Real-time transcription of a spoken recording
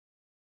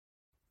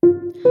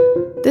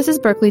This is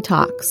Berkeley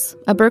Talks,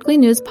 a Berkeley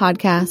News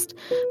podcast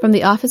from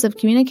the Office of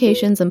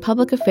Communications and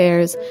Public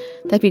Affairs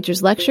that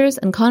features lectures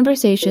and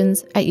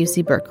conversations at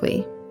UC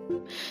Berkeley.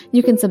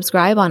 You can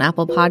subscribe on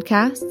Apple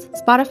Podcasts,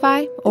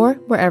 Spotify, or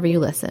wherever you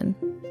listen.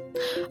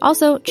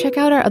 Also, check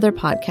out our other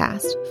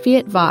podcast,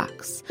 Fiat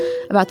Vox,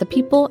 about the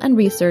people and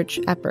research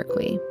at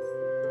Berkeley.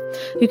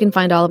 You can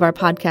find all of our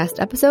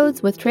podcast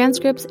episodes with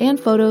transcripts and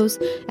photos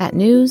at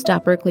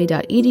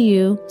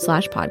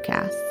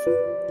news.berkeley.edu/podcasts.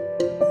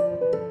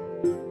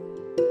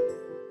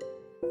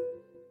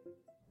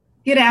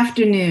 Good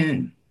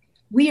afternoon.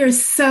 We are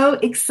so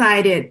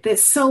excited that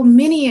so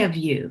many of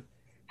you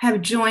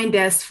have joined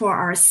us for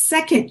our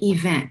second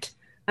event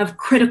of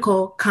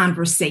Critical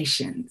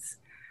Conversations.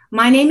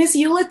 My name is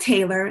Eula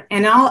Taylor,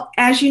 and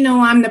as you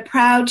know, I'm the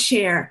proud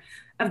chair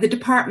of the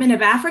Department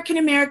of African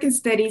American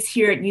Studies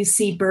here at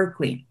UC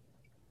Berkeley.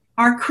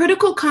 Our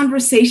Critical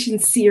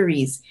Conversations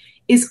series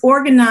is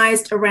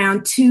organized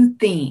around two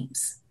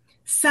themes: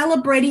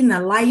 celebrating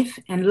the life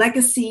and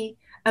legacy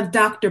of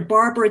Dr.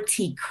 Barbara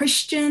T.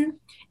 Christian,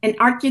 an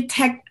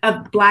architect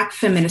of Black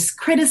feminist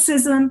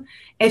criticism,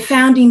 a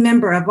founding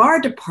member of our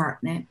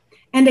department,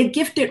 and a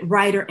gifted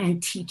writer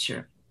and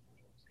teacher,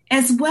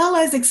 as well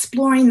as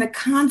exploring the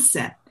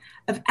concept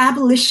of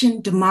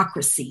abolition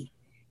democracy,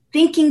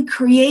 thinking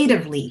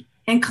creatively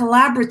and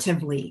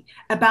collaboratively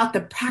about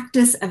the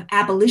practice of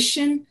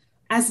abolition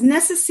as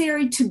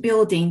necessary to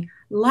building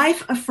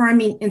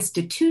life-affirming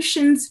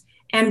institutions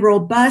and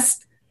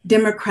robust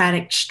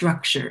democratic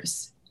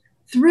structures.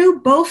 Through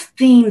both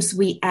themes,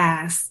 we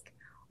ask,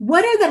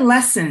 what are the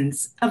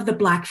lessons of the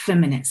Black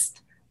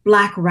feminist,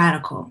 Black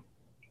radical,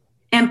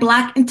 and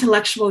Black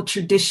intellectual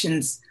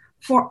traditions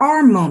for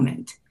our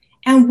moment?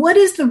 And what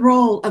is the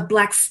role of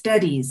Black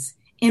studies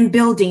in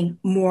building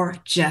more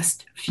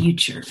just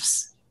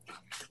futures?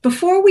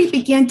 Before we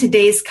begin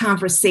today's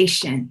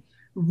conversation,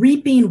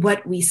 Reaping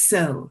What We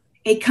Sow,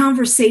 a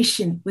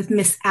conversation with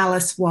Miss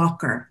Alice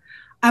Walker,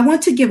 I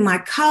want to give my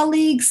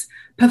colleagues,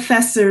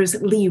 Professors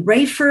Lee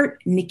Rayford,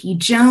 Nikki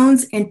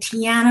Jones, and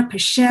Tiana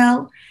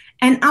Pichel,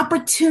 an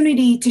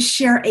opportunity to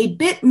share a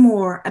bit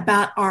more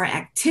about our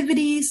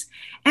activities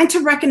and to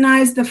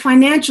recognize the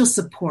financial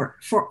support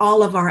for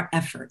all of our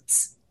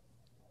efforts.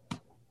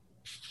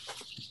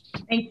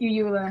 Thank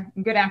you, Eula,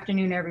 and good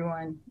afternoon,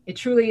 everyone. It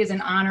truly is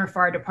an honor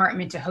for our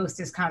department to host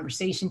this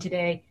conversation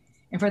today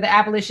and for the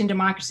Abolition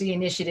Democracy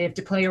Initiative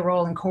to play a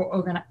role in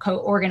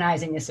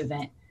co-organizing this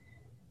event.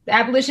 The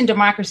Abolition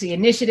Democracy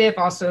Initiative,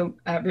 also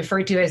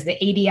referred to as the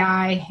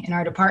ADI in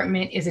our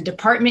department, is a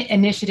department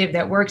initiative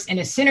that works in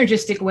a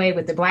synergistic way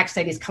with the Black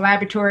Studies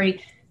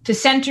Collaboratory to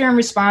center and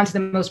respond to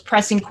the most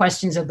pressing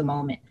questions of the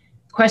moment,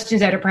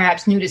 questions that are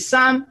perhaps new to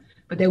some,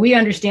 but that we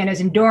understand as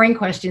enduring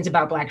questions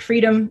about Black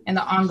freedom and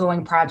the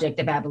ongoing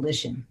project of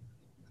abolition.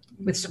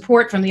 With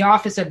support from the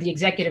Office of the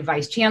Executive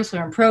Vice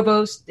Chancellor and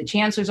Provost, the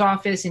Chancellor's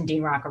Office, and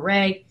Dean Rocka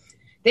Ray,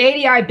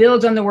 the ADI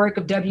builds on the work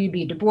of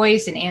W.B. Du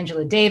Bois and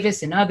Angela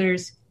Davis and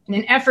others in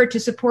an effort to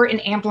support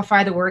and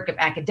amplify the work of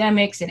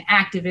academics and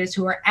activists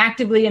who are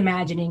actively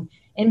imagining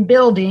and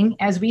building,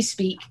 as we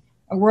speak,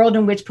 a world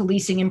in which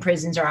policing and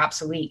prisons are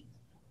obsolete.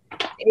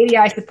 The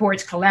ADI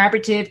supports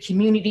collaborative,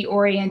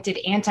 community-oriented,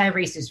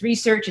 anti-racist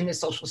research in the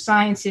social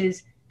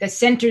sciences that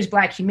centers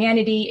Black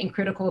humanity and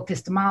critical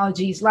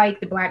epistemologies like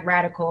the Black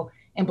radical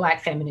and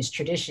Black feminist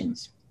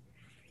traditions.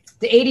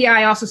 The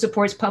ADI also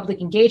supports public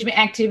engagement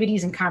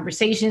activities and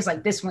conversations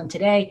like this one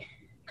today,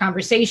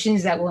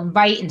 conversations that will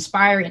invite,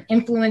 inspire, and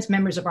influence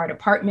members of our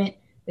department,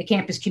 the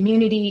campus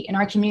community, and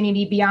our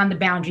community beyond the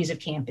boundaries of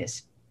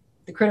campus.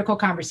 The Critical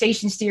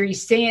Conversations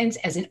series stands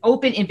as an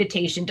open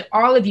invitation to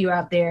all of you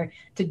out there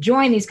to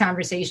join these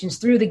conversations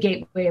through the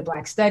Gateway of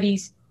Black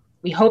Studies.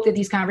 We hope that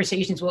these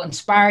conversations will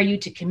inspire you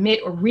to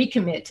commit or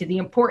recommit to the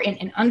important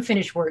and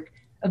unfinished work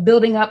of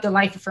building up the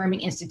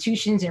life-affirming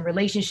institutions and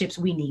relationships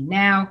we need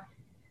now.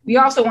 We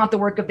also want the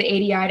work of the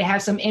ADI to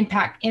have some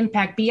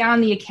impact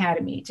beyond the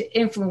academy, to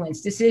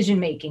influence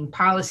decision-making,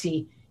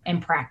 policy,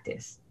 and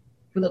practice.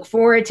 We look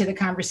forward to the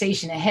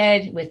conversation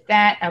ahead. With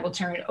that, I will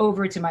turn it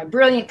over to my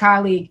brilliant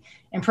colleague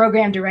and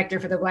program director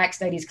for the Black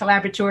Studies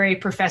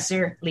Collaboratory,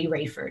 Professor Lee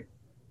Rayford.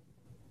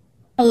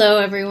 Hello,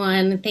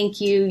 everyone. Thank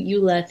you,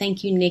 Eula.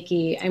 Thank you,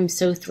 Nikki. I'm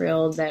so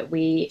thrilled that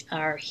we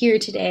are here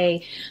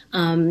today,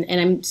 and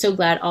I'm so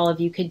glad all of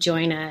you could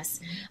join us.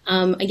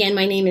 Again,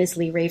 my name is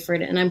Lee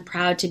Rayford, and I'm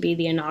proud to be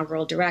the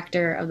inaugural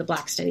director of the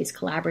Black Studies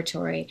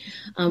Collaboratory.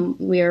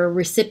 We are a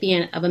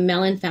recipient of a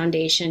Mellon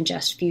Foundation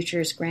Just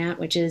Futures grant,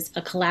 which is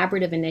a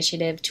collaborative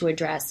initiative to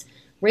address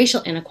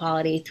racial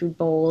inequality through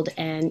bold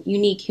and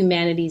unique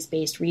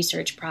humanities-based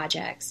research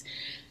projects.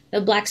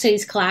 The Black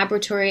Studies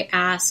Collaboratory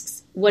asks,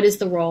 what is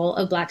the role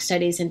of Black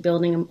Studies in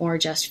building a more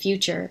just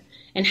future?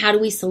 And how do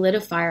we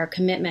solidify our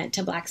commitment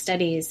to Black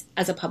Studies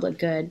as a public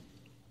good?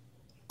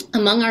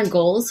 Among our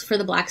goals for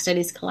the Black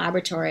Studies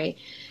Collaboratory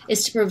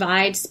is to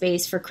provide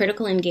space for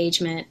critical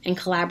engagement and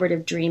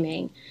collaborative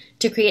dreaming,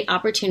 to create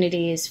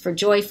opportunities for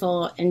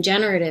joyful and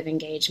generative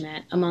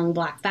engagement among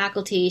Black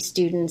faculty,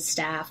 students,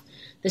 staff,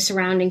 the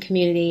surrounding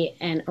community,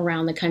 and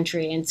around the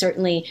country. And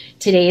certainly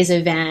today's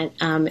event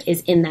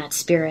is in that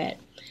spirit.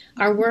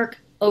 Our work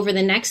over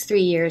the next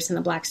 3 years in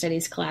the Black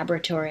Studies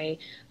Collaboratory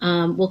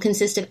will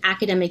consist of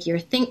academic year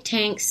think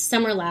tanks,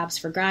 summer labs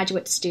for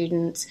graduate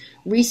students,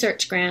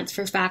 research grants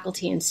for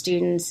faculty and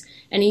students,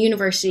 and a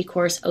university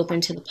course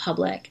open to the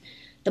public.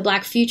 The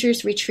Black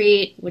Futures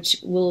Retreat, which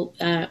will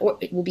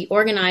be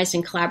organized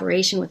in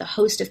collaboration with a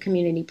host of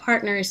community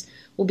partners,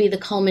 will be the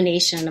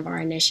culmination of our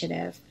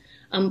initiative.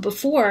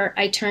 Before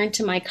I turn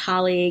to my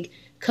colleague,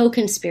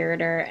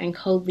 co-conspirator, and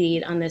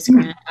co-lead on this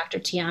grant, Dr.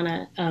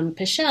 Tiana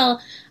Pichel,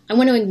 I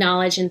want to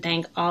acknowledge and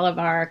thank all of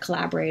our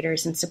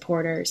collaborators and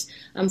supporters.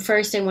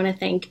 First, I want to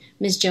thank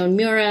Ms. Joan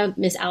Mura,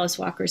 Ms. Alice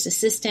Walker's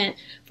assistant,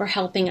 for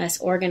helping us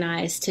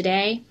organize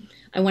today.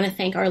 I want to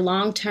thank our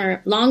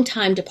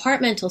longtime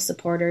departmental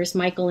supporters,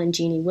 Michael and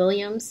Jeannie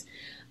Williams.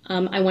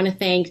 I want to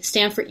thank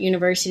Stanford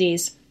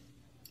University's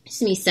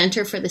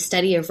Center for the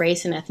Study of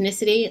Race and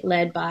Ethnicity,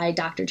 led by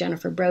Dr.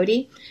 Jennifer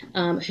Brody,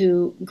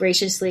 who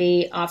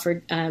graciously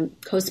offered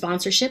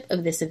co-sponsorship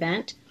of this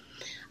event.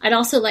 I'd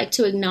also like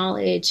to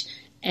acknowledge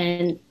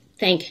and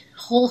thank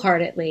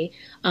wholeheartedly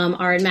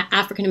our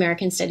African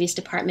American Studies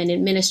Department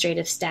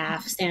administrative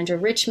staff, Sandra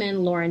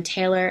Richmond, Lauren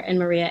Taylor, and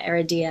Maria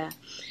Heredia.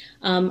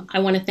 I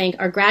want to thank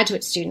our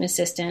graduate student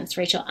assistants,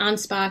 Rachel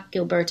Anspach,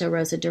 Gilberto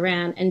Rosa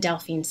Duran, and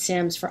Delphine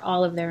Sims, for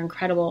all of their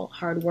incredible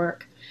hard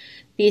work.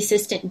 The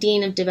Assistant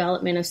Dean of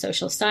Development of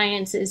Social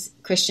Sciences,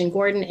 Christian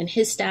Gordon, and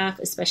his staff,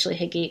 especially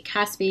Hagit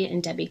Caspi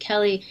and Debbie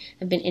Kelly,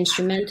 have been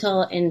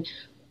instrumental in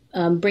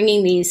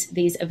bringing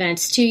these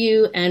events to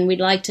you. And we'd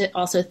like to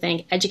also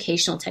thank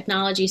Educational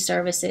Technology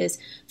Services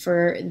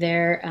for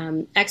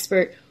their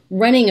expert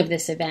running of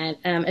this event,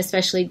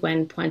 especially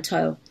Gwen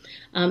Pointeau.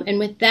 And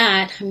with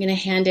that, I'm going to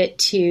hand it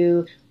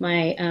to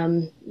my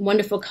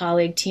wonderful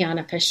colleague,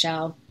 Tiana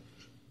Pichel.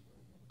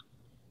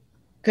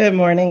 Good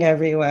morning,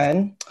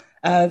 everyone.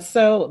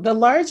 So the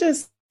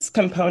largest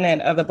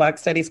component of the Black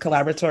Studies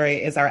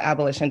Collaboratory is our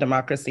Abolition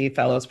Democracy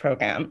Fellows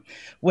Program,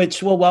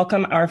 which will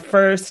welcome our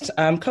first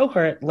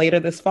cohort later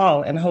this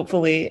fall, and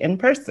hopefully in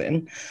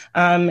person,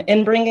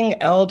 in bringing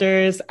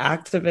elders,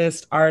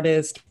 activists,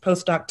 artists,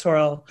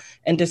 postdoctoral,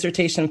 and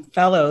dissertation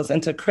fellows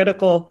into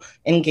critical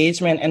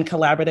engagement and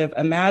collaborative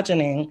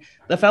imagining.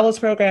 The Fellows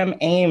Program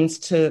aims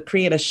to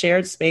create a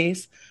shared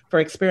space for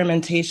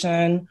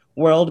experimentation,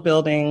 world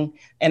building,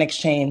 and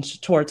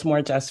exchange towards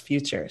more just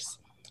futures.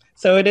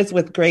 So it is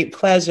with great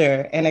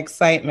pleasure and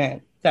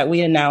excitement that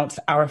we announce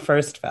our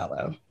first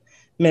fellow,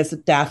 Ms.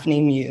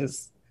 Daphne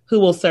Muse, who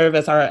will serve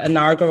as our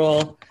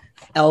inaugural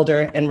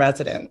elder in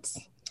residence.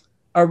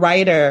 A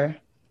writer,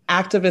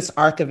 activist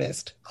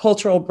archivist,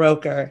 cultural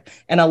broker,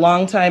 and a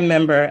longtime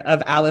member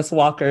of Alice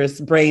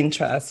Walker's Brain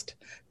Trust,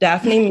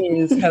 Daphne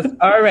Muse has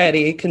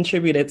already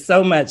contributed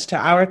so much to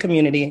our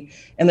community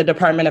in the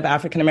Department of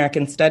African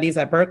American Studies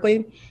at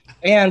Berkeley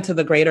and to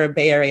the greater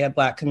Bay Area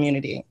Black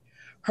community.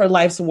 Her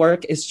life's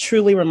work is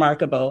truly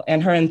remarkable,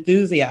 and her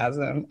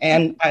enthusiasm,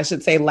 and I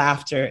should say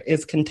laughter,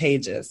 is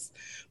contagious.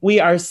 We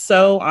are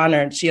so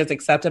honored she has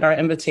accepted our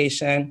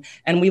invitation,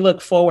 and we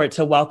look forward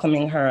to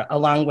welcoming her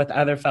along with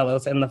other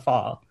fellows in the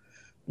fall.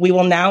 We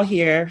will now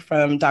hear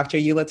from Dr.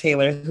 Eula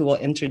Taylor, who will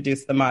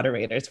introduce the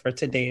moderators for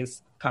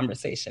today's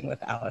conversation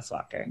with Alice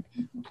Walker.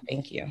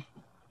 Thank you.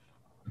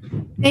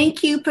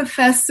 Thank you,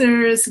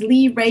 Professors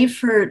Lee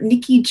Rayford,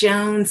 Nikki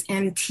Jones,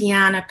 and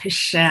Tiana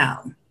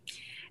Pichel.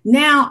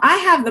 Now, I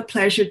have the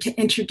pleasure to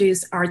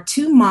introduce our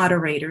two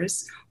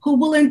moderators who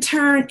will in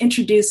turn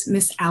introduce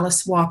Ms.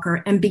 Alice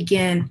Walker and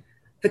begin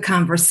the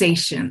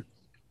conversation.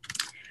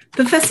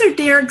 Professor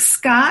Derek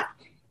Scott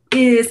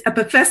is a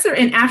professor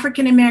in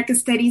African American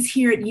Studies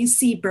here at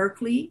UC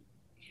Berkeley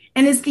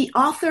and is the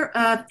author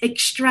of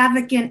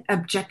Extravagant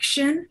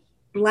Objection,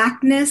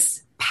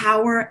 Blackness,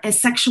 Power, and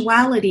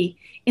Sexuality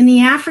in the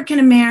African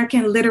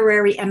American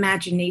Literary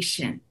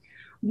Imagination,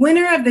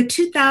 winner of the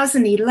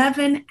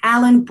 2011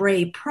 Alan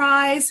Bray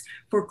Prize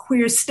for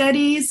Queer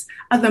Studies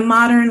of the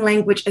Modern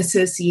Language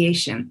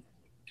Association,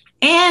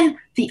 and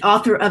the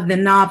author of the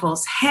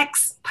novels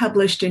Hex,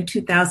 published in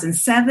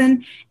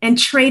 2007, and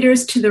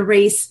Traitors to the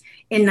Race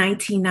in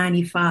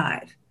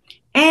 1995.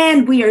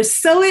 And we are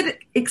so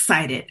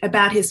excited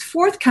about his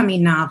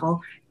forthcoming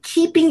novel,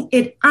 Keeping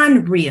It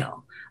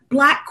Unreal,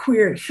 Black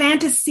Queer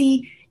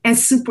Fantasy and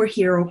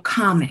Superhero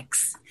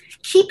Comics.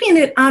 Keeping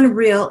It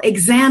Unreal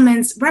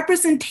examines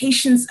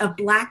representations of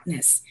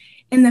Blackness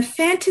in the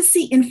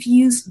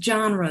fantasy-infused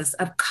genres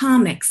of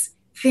comics,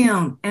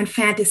 film, and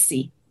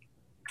fantasy,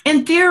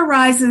 and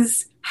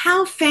theorizes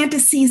how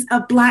fantasies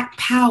of Black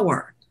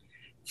power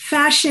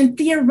fashion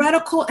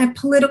theoretical and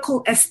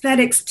political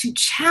aesthetics to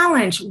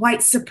challenge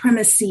white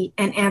supremacy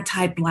and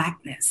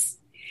anti-Blackness.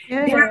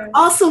 Derek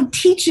also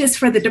teaches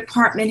for the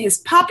department his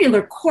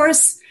popular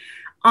course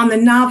on the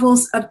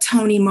novels of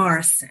Toni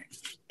Morrison.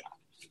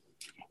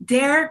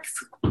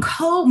 Derek's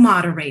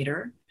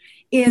co-moderator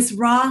is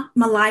Ra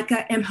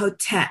Malika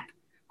Imhotep,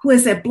 who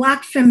is a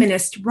Black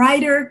feminist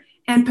writer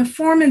and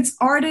performance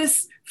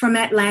artist from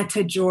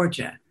Atlanta,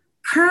 Georgia,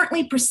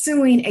 currently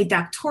pursuing a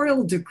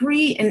doctoral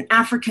degree in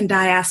African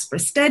Diaspora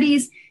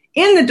Studies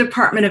in the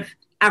Department of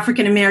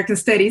African American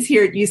Studies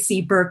here at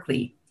UC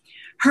Berkeley.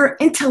 Her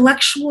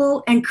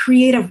intellectual and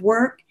creative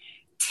work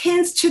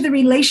tends to the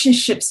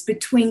relationships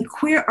between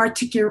queer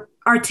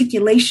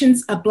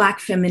articulations of Black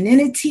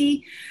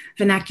femininity,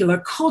 vernacular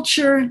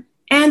culture,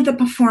 and the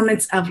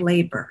performance of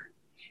labor.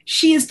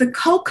 She is the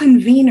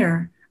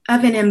co-convener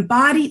of an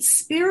embodied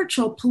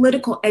spiritual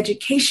political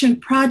education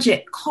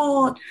project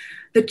called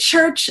the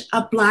Church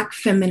of Black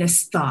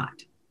Feminist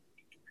Thought.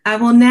 I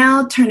will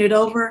now turn it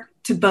over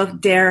to both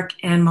Derek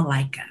and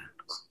Malaika.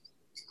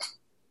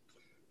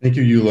 Thank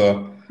you,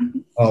 Eula.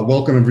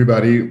 Welcome,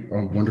 everybody.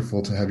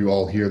 Wonderful to have you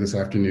all here this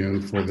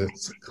afternoon for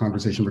this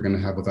conversation we're going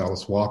to have with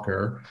Alice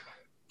Walker.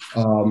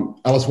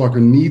 Alice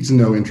Walker needs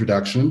no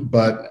introduction,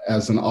 but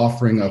as an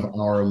offering of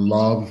our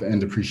love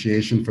and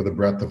appreciation for the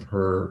breadth of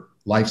her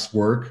life's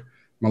work,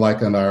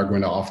 Malaika and I are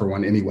going to offer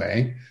one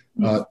anyway.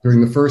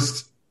 During the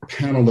first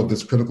panel of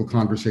this Critical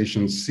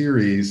Conversations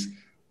series,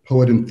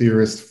 poet and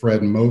theorist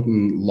Fred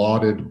Moten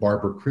lauded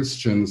Barbara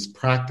Christian's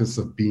practice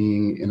of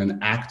being in an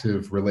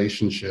active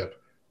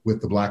relationship with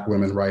the Black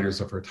women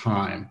writers of her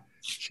time.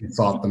 She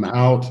sought them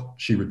out,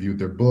 she reviewed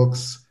their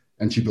books,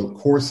 and she built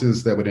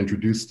courses that would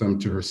introduce them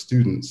to her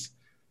students.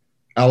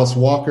 Alice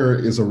Walker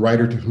is a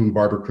writer to whom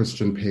Barbara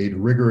Christian paid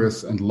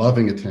rigorous and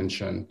loving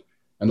attention,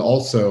 and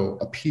also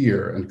a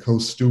peer and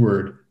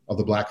co-steward of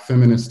the Black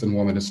feminist and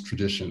womanist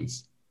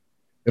traditions.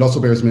 It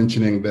also bears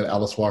mentioning that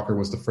Alice Walker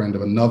was the friend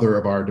of another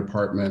of our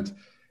department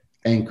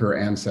anchor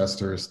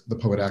ancestors, the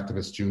poet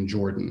activist June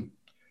Jordan.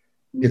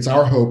 It's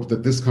our hope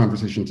that this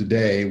conversation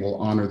today will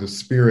honor the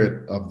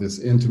spirit of this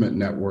intimate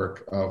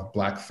network of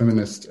Black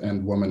feminist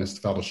and womanist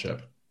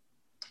fellowship.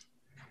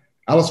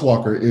 Alice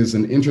Walker is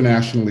an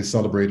internationally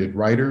celebrated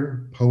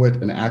writer, poet,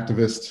 and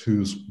activist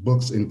whose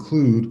books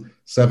include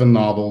 7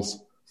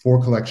 novels,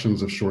 4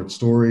 collections of short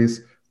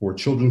stories, 4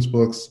 children's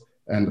books,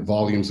 and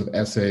volumes of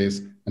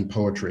essays and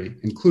poetry,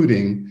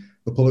 including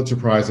the Pulitzer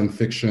Prize in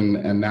Fiction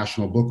and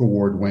National Book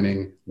Award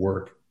winning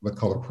work, The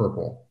Color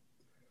Purple.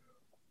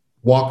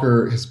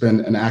 Walker has been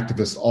an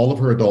activist all of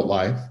her adult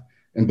life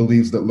and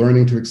believes that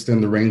learning to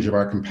extend the range of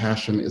our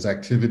compassion is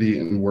activity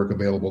and work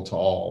available to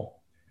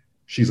all.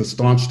 She's a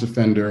staunch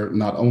defender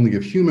not only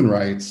of human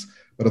rights,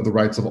 but of the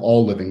rights of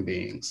all living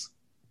beings.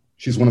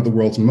 She's one of the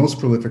world's most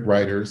prolific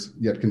writers,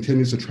 yet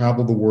continues to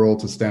travel the world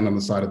to stand on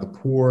the side of the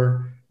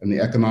poor and the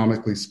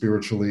economically,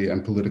 spiritually,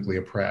 and politically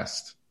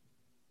oppressed.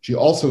 She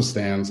also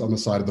stands on the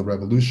side of the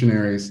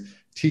revolutionaries,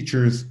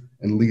 teachers,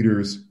 and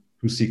leaders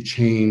who seek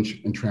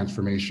change and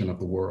transformation of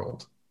the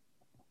world.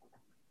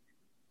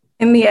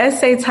 In the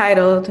essay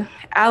titled,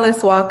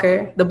 Alice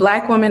Walker, the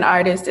Black Woman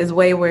Artist is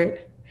Wayward,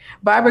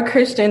 Barbara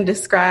Christian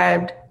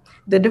described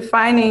the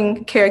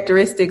defining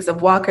characteristics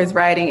of Walker's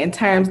writing in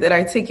terms that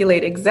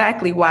articulate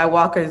exactly why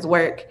Walker's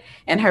work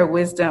and her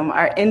wisdom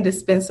are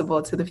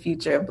indispensable to the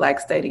future of Black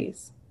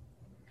studies.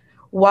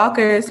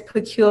 Walker's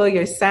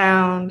peculiar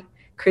sound,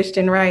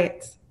 Christian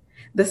writes,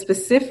 the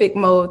specific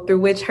mode through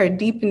which her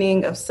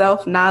deepening of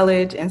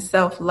self-knowledge and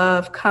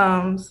self-love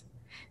comes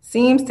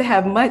seems to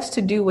have much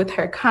to do with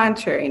her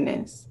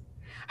contrariness,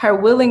 her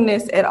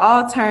willingness at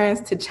all turns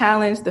to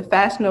challenge the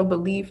fashionable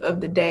belief of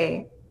the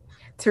day,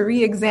 to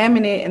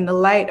re-examine it in the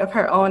light of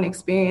her own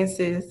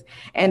experiences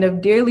and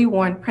of dearly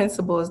worn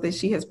principles that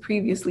she has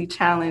previously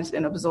challenged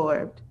and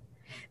absorbed.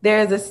 There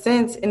is a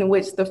sense in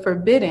which the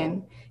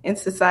forbidden in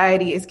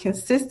society is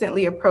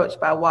consistently approached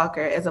by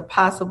Walker as a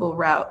possible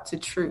route to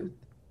truth.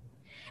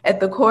 At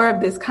the core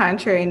of this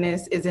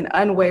contrariness is an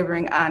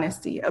unwavering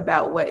honesty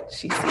about what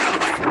she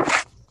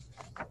sees.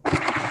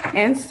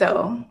 And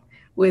so,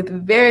 with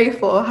very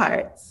full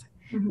hearts,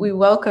 we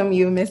welcome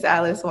you, Miss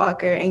Alice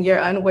Walker, and your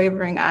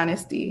unwavering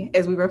honesty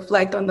as we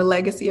reflect on the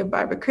legacy of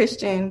Barbara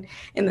Christian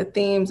and the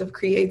themes of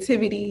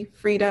creativity,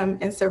 freedom,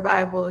 and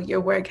survival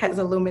your work has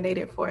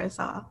illuminated for us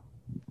all.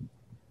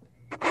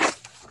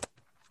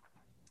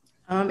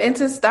 And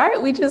to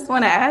start, we just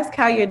want to ask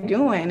how you're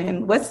doing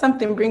and what's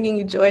something bringing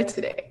you joy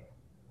today?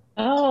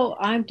 Oh,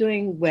 I'm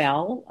doing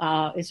well.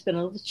 It's been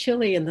a little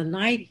chilly in the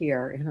night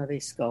here in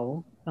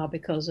Jalisco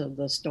because of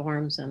the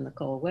storms and the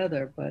cold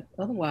weather, but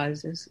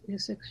otherwise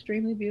it's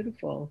extremely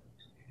beautiful.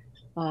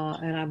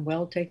 And I'm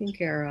well taken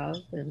care of,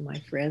 and my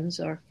friends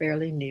are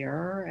fairly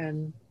near,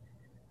 and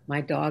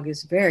my dog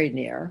is very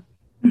near.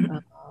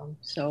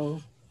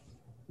 So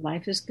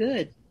life is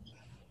good.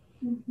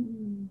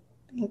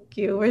 Thank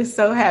you. We're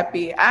so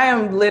happy. I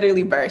am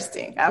literally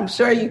bursting. I'm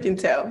sure you can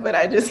tell, but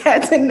I just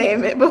had to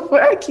name it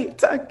before I keep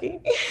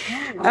talking.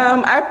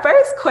 Our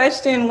first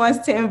question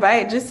wants to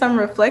invite just some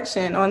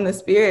reflection on the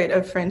spirit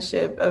of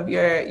friendship of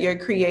your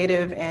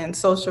creative and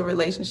social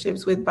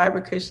relationships with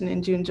Barbara Christian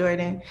and June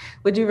Jordan.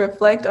 Would you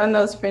reflect on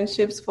those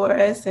friendships for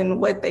us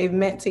and what they've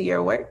meant to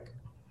your work?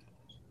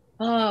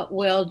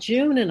 Well,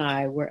 June and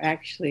I were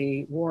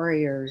actually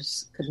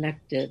warriors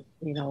connected,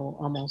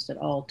 almost at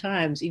all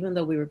times, even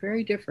though we were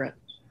very different.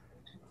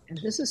 And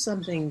this is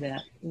something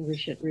that we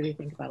should really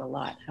think about a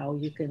lot, how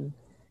you can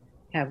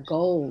have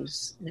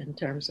goals in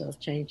terms of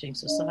changing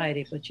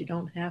society, but you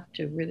don't have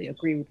to really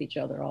agree with each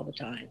other all the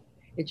time.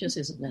 It just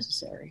isn't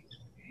necessary.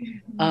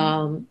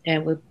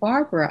 And with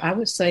Barbara, I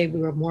would say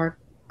we were more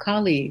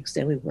colleagues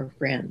than we were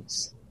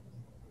friends.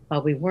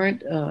 We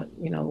weren't,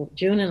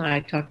 June and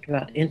I talked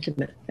about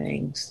intimate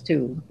things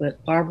too,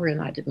 but Barbara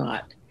and I did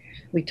not.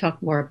 We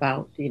talked more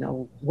about,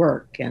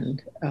 work.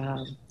 And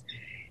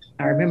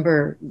I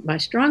remember my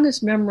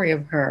strongest memory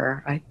of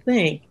her, I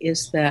think,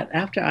 is that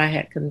after I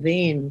had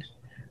convened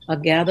a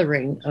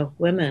gathering of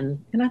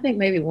women, and I think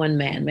maybe one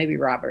man, maybe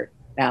Robert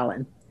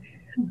Allen,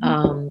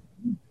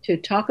 to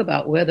talk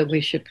about whether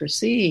we should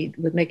proceed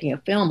with making a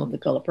film of The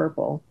Color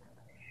Purple.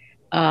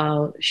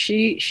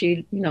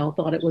 She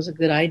thought it was a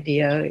good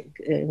idea,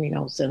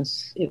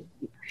 since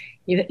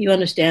you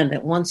understand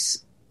that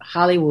once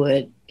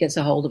Hollywood gets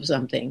a hold of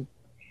something,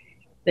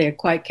 they're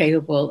quite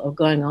capable of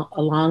going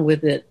along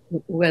with it,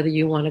 whether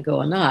you want to go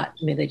or not.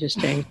 I mean, they just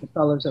change the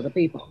colors of the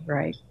people,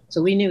 right?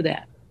 So we knew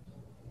that.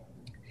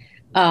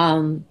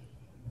 And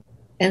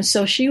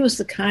so she was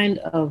the kind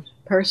of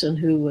person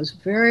who was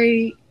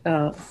very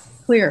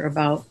clear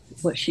about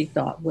what she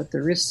thought, what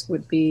the risks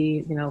would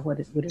be, what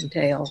it would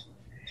entail,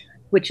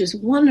 which is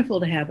wonderful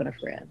to have in a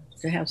friend,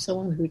 to have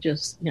someone who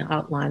just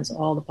outlines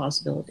all the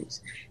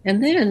possibilities.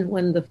 And then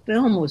when the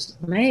film was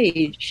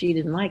made, she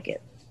didn't like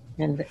it.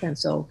 And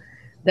so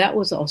that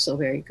was also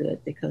very good,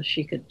 because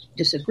she could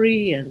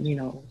disagree and,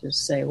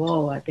 just say,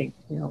 well, I think,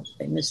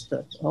 they missed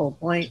the whole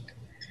point.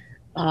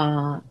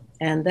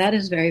 And that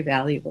is very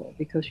valuable,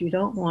 because you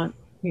don't want,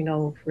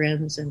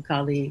 friends and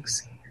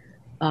colleagues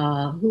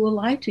who will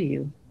lie to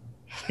you.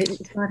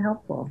 It's not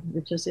helpful.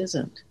 It just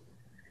isn't.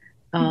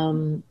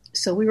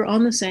 So we were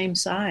on the same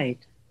side,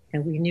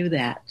 and we knew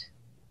that.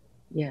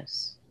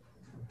 Yes.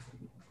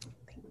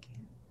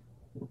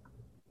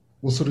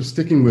 Well, sort of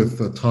sticking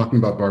with talking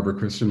about Barbara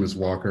Christian, Ms.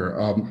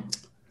 Walker,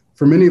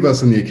 for many of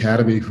us in the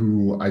Academy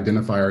who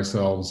identify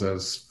ourselves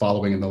as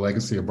following in the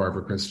legacy of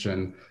Barbara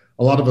Christian,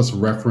 a lot of us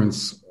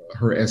reference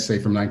her essay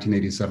from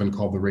 1987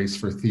 called The Race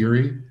for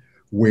Theory,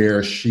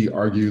 where she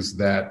argues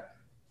that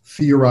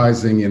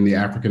theorizing in the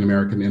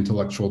African-American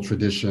intellectual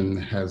tradition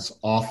has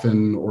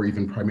often or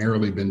even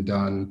primarily been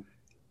done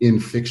in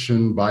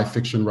fiction by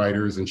fiction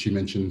writers. And she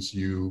mentions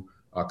you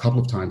a couple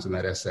of times in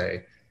that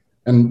essay.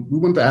 And we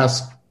wanted to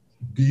ask,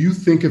 do you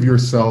think of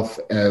yourself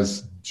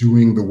as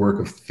doing the work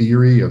of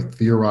theory, of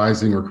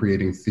theorizing or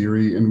creating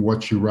theory in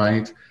what you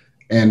write?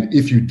 And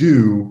if you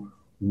do,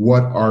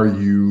 what are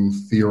you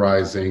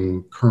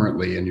theorizing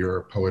currently in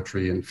your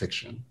poetry and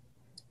fiction?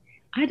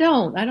 I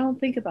don't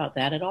think about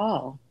that at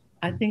all.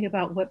 I think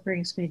about what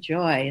brings me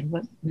joy and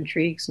what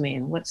intrigues me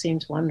and what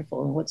seems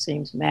wonderful and what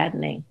seems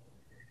maddening.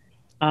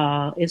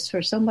 It's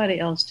for somebody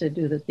else to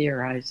do the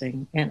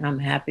theorizing, and I'm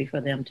happy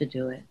for them to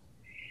do it.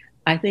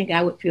 I think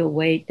I would feel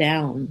weighed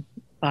down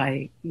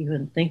by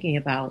even thinking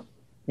about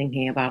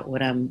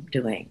what I'm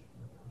doing.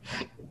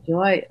 The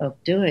joy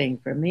of doing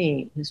for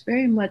me is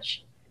very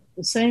much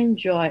the same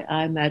joy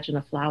I imagine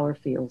a flower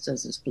feels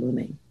as it's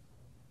blooming.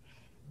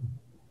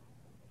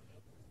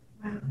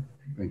 Wow.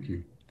 Thank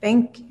you.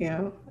 Thank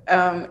you.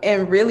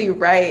 And really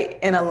right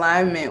in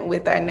alignment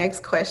with our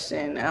next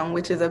question,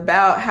 which is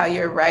about how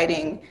your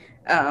writing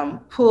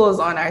pulls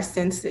on our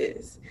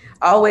senses,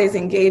 always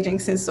engaging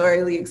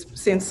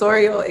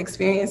sensorial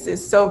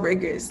experiences so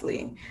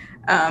rigorously.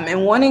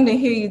 And wanting to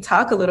hear you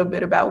talk a little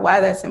bit about why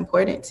that's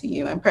important to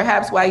you, and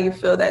perhaps why you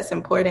feel that's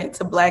important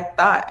to Black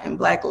thought and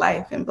Black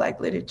life and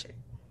Black literature.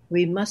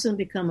 We mustn't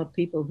become a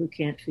people who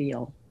can't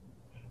feel.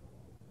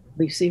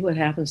 We see what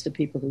happens to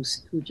people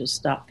who just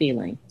stop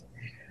feeling.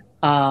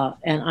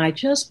 And I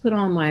just put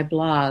on my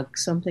blog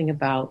something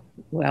about,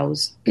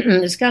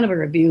 it's kind of a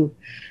review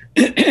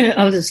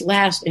of this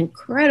last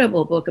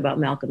incredible book about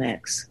Malcolm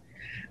X,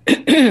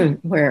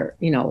 where,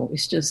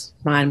 it's just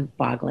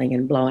mind-boggling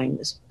and blowing,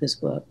 this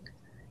book.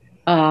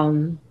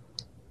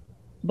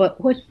 But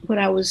what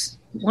I was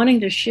wanting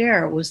to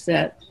share was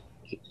that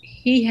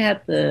he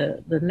had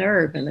the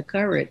nerve and the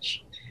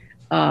courage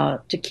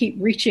to keep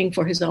reaching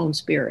for his own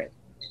spirit.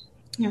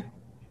 Yeah.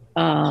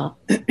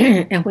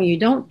 And when you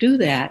don't do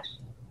that,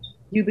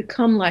 you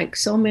become like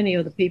so many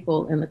of the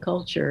people in the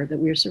culture that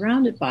we're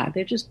surrounded by.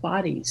 They're just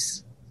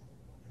bodies.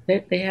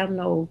 They have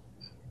no,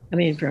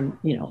 from,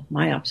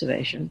 my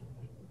observation,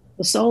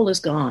 the soul is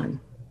gone.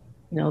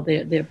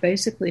 They're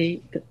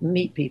basically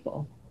meat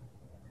people.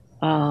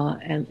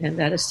 And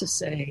that is to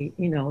say,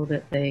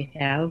 that they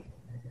have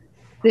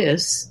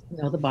this,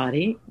 the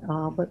body,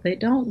 but they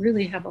don't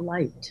really have a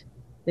light.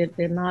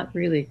 They're not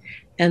really,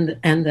 and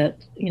that,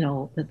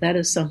 that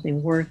is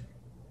something worth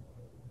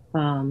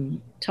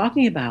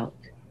talking about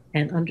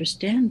and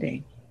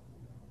understanding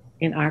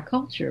in our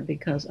culture,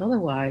 because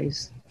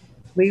otherwise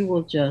we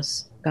will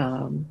just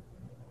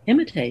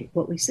imitate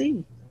what we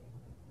see,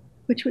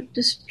 which would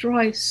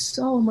destroy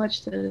so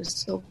much that is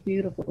so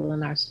beautiful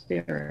in our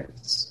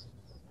spirits.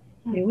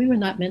 We were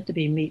not meant to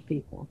be meat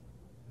people.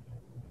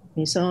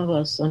 Some of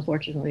us,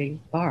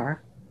 unfortunately,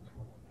 are,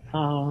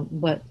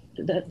 but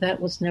that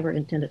was never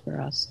intended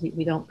for us.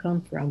 We don't come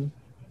from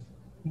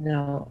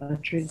a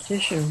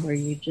tradition where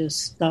you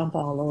just stomp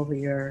all over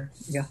your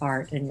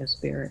heart and your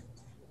spirit.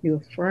 You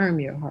affirm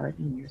your heart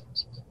and your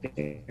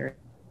spirit.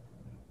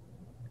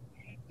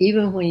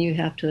 Even when you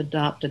have to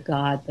adopt a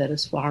God that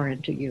is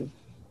foreign to you,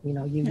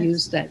 you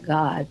use that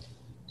God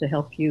to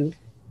help you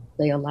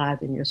stay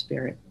alive in your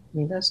spirit. I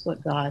mean, that's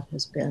what God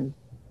has been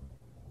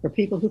for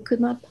people who could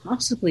not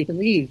possibly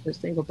believe, as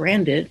they were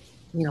branded,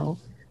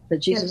 that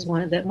Jesus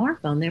wanted that mark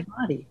on their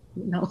body,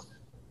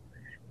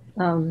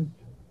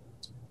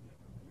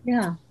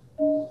 Yeah.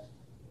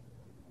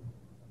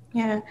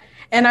 Yeah.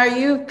 And are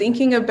you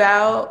thinking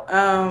about,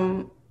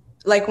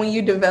 like when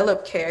you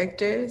develop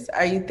characters,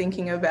 are you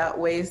thinking about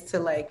ways to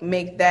like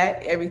make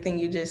that everything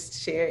you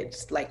just shared,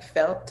 just like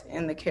felt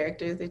in the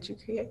characters that you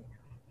create?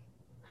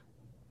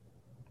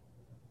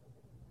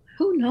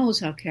 Who knows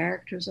how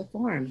characters are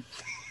formed?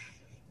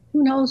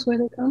 Who knows where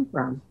they come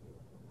from?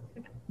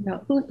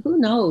 Who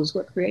knows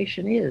what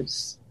creation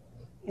is?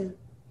 Yeah.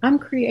 I'm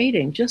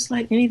creating just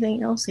like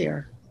anything else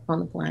here on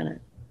the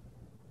planet.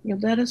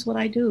 That is what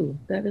I do.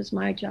 That is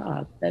my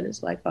job. That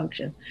is my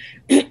function.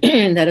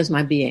 That is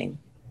my being.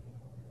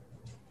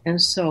 And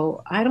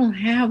so I don't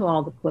have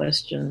all the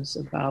questions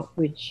about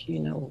which,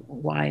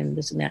 why and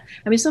this and that.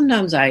 I mean,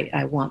 sometimes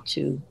I want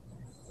to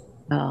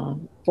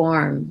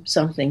form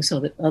something so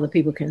that other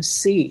people can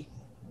see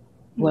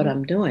what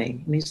I'm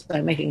doing. I mean, it's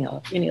like making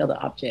any other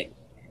object.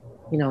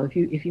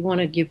 If you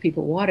want to give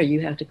people water, you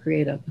have to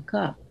create a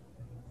cup,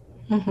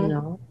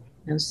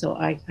 And so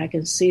I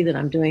can see that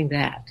I'm doing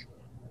that.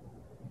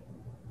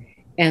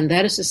 And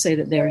that is to say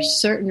that there are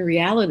certain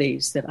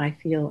realities that I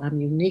feel I'm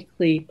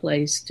uniquely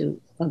placed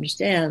to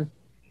understand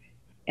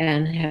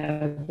and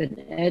have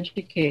been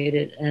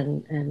educated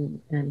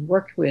and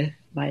worked with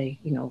by,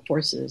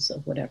 forces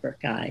of whatever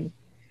kind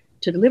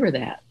to deliver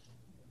that.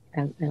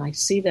 And I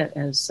see that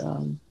as,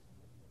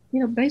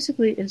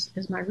 basically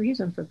is my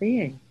reason for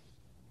being,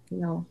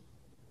 And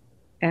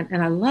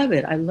I love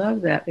it. I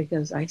love that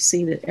because I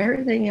see that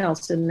everything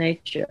else in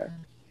nature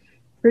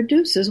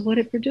produces what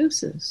it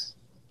produces.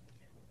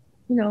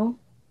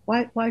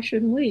 Why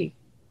shouldn't we?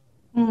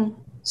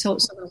 So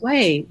in a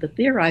way, the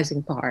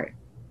theorizing part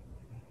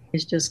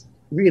is just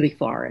really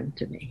foreign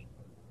to me.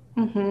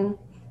 Mm-hmm.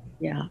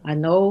 Yeah, I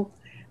know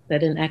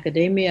that in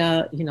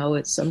academia,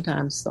 it's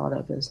sometimes thought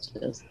of as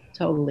just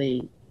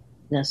totally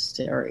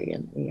necessary,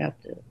 and you have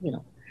to,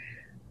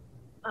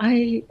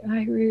 I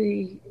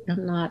really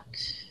am not.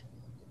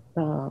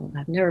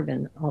 I've never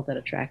been all that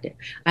attracted.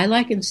 I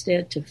like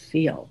instead to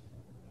feel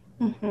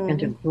and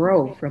to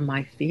grow from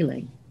my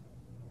feeling.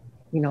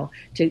 To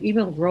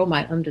even grow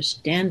my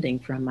understanding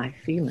from my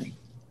feeling.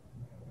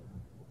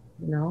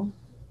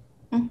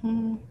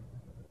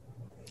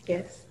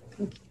 Yes.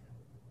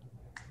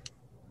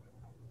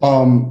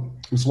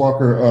 Ms.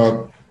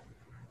 Walker,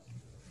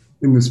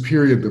 in this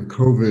period of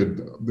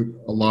COVID,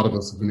 a lot of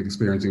us have been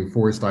experiencing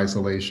forced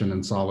isolation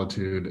and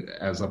solitude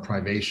as a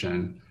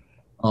privation.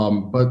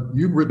 But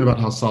you've written about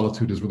how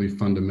solitude is really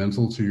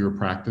fundamental to your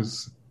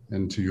practice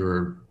and to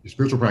your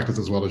spiritual practice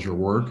as well as your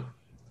work.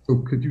 So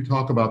could you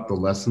talk about the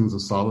lessons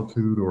of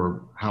solitude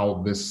or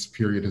how this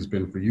period has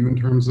been for you in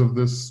terms of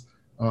this,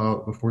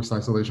 the forced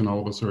isolation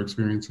all of us are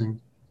experiencing?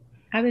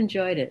 I've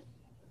enjoyed it.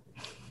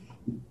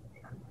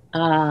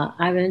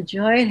 I've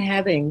enjoyed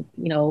having,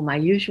 my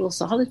usual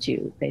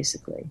solitude,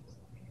 basically,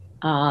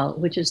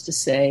 which is to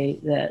say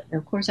that,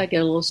 of course, I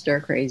get a little stir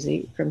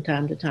crazy from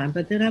time to time,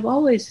 but then I've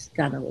always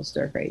gotten a little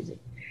stir crazy.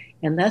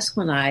 And that's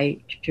when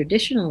I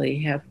traditionally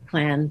have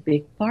planned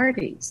big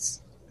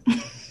parties.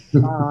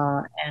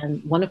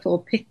 And wonderful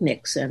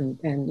picnics and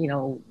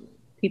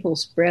people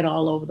spread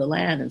all over the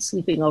land and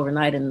sleeping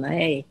overnight in the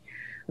hay.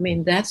 I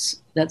mean, that's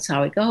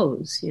how it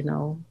goes,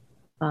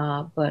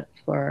 but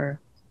for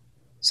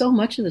so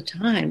much of the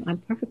time, I'm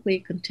perfectly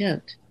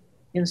content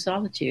in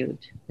solitude,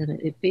 and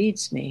it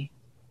feeds me.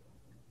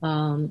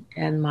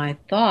 And my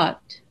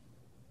thought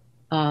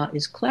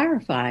is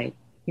clarified,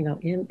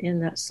 in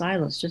that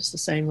silence, just the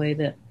same way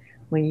that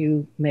when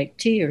you make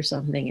tea or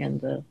something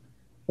and the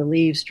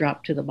leaves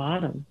drop to the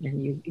bottom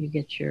and you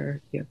get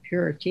your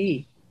pure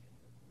tea.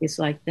 It's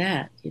like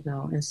that,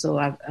 and so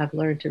I've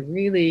learned to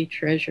really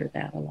treasure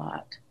that a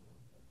lot.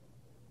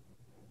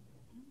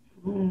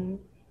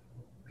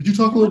 Could you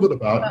talk a little bit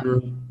about your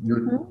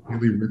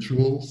daily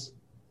rituals?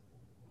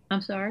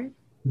 I'm sorry?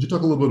 Could you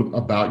talk a little bit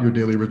about your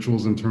daily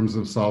rituals in terms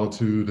of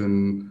solitude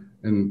and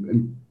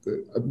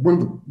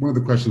one of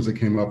the questions that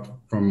came up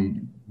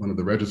from one of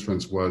the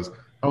registrants was,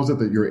 how is it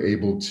that you're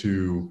able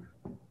to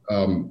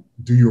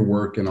do your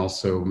work and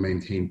also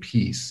maintain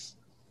peace?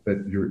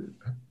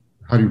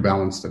 How do you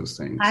balance those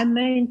things? I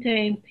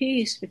maintain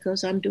peace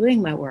because I'm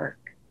doing my work.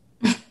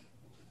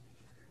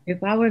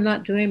 If I were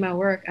not doing my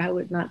work, I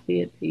would not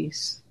be at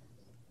peace.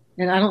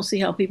 And I don't see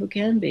how people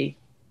can be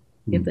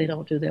if they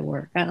don't do their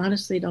work. I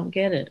honestly don't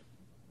get it.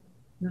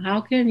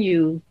 How can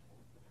you,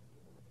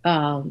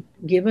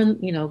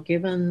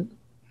 given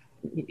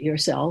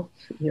yourself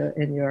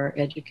and your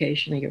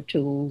education and your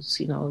tools,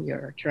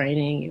 your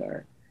training,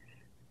 your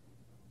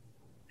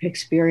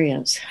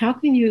experience, how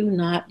can you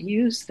not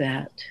use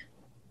that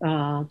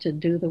to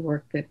do the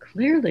work that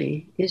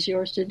clearly is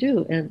yours to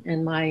do.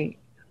 And my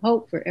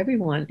hope for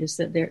everyone is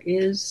that there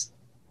is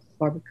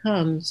or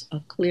becomes a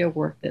clear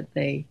work that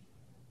they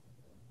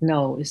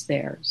know is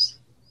theirs.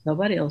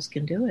 Nobody else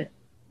can do it.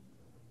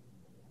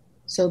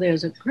 So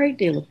there's a great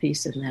deal of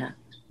peace in that.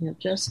 You know,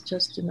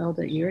 just to know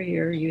that you're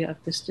here, you have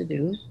this to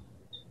do.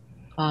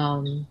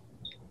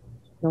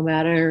 No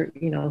matter,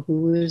 you know,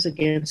 who is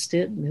against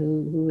it and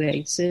who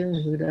hates it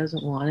and who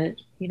doesn't want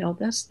it, you know,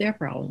 that's their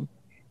problem.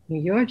 I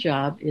mean, your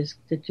job is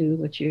to do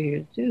what you're here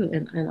to do.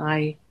 And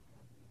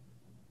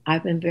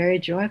I've been very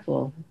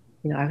joyful.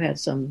 You know, I've had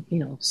some, you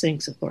know,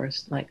 sinks, of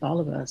course, like all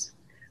of us.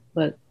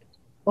 But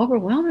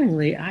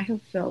overwhelmingly, I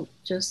have felt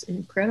just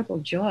incredible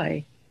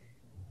joy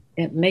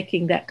at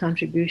making that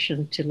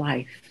contribution to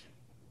life,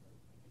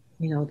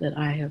 you know, that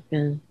I have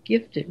been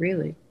gifted,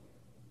 really,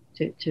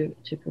 to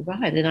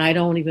provide. And I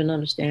don't even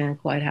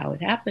understand quite how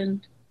it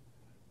happened.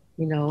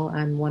 You know,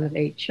 I'm one of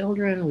 8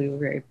 children. We were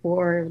very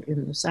poor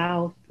in the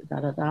South,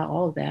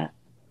 all of that.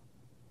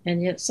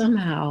 And yet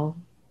somehow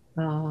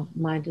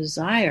my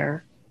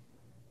desire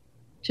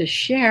to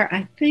share,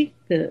 I think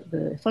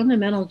the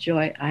fundamental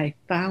joy I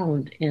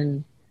found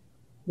in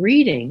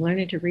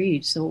learning to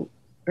read so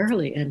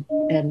early and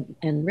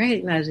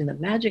recognizing the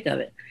magic of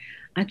it,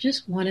 I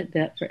just wanted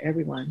that for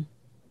everyone.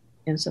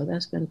 And so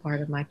that's been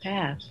part of my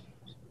path,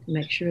 to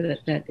make sure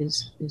that that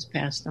is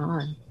passed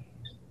on.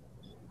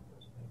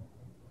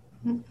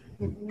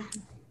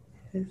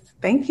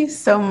 Thank you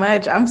so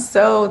much. I'm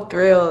so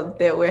thrilled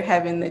that we're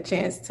having the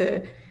chance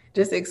to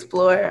just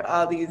explore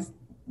all these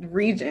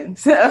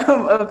regions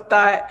of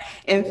thought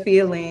and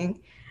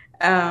feeling.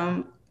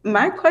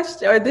 My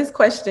question, or this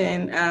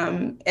question,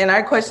 and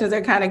our questions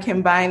are kind of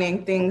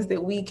combining things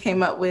that we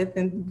came up with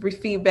and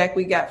feedback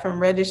we got from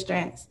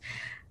registrants.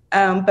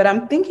 But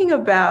I'm thinking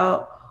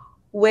about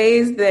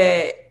ways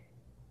that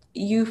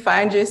you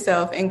find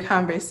yourself in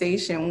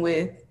conversation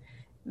with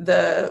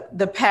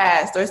the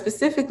past, or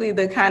specifically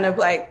the kind of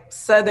like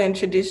Southern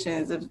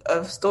traditions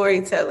of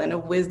storytelling,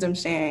 of wisdom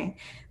sharing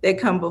that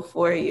come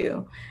before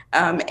you,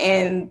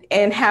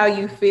 and how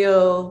you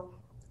feel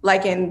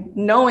like in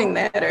knowing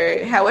that,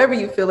 or however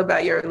you feel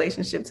about your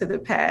relationship to the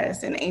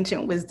past and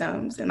ancient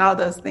wisdoms and all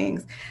those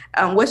things.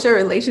 What's your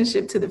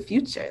relationship to the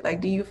future?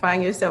 Like, do you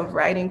find yourself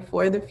writing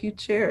for the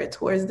future or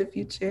towards the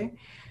future?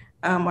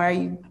 Or are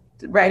you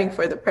writing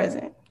for the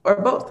present, or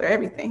both, or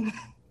everything?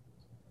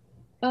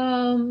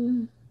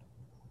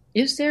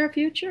 Is there a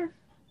future?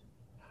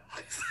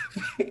 That's a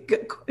very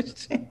good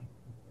question.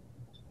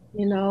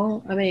 You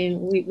know, I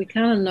mean, we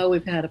kind of know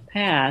we've had a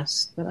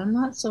past, but I'm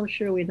not so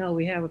sure we know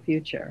we have a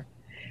future.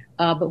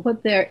 But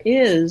what there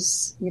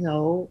is, you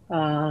know,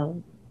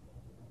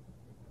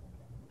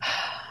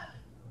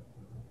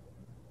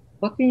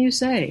 what can you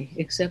say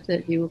except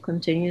that you will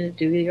continue to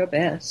do your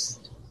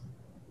best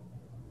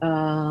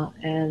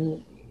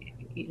and,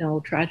 you know,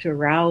 try to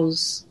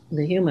arouse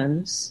the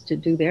humans to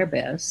do their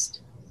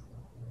best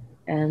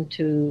and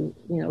to,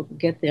 you know,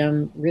 get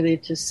them really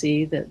to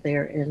see that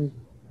they're in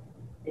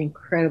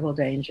incredible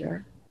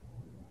danger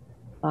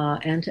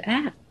and to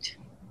act.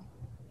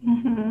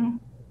 Mm-hmm.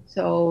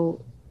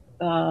 So,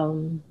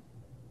 you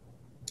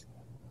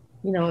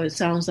know, it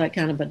sounds like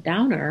kind of a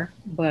downer,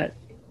 but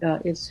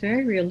it's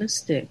very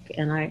realistic.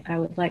 And I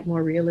would like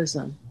more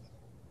realism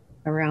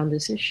around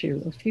this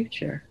issue of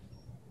future.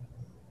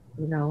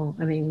 You know,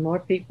 I mean, more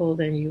people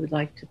than you would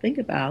like to think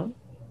about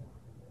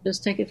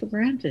just take it for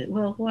granted.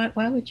 Well,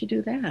 why would you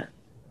do that?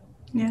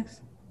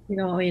 Yes. You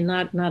know, I mean,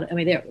 I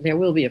mean, there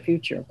will be a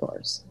future, of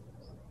course,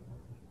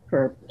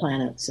 for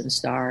planets and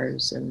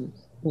stars and,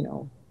 you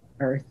know,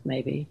 Earth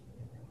maybe.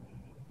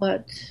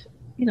 But,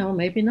 you know,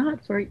 maybe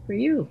not for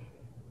you.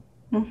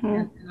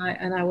 Mm-hmm.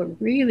 And I would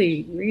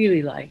really,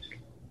 really like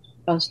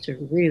us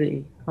to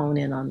really hone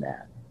in on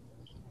that.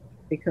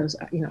 Because,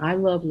 you know, I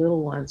love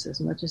little ones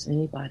as much as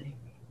anybody.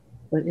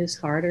 But it's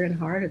harder and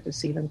harder to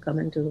see them come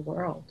into the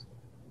world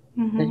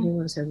that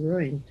humans have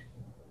ruined.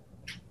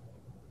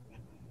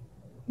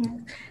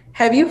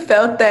 Have you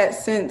felt that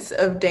sense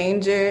of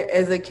danger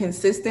as a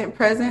consistent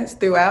presence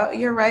throughout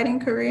your writing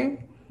career?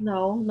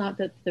 No, not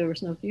that there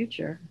was no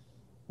future.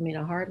 I mean,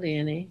 hardly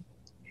any.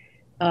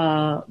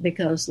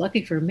 Because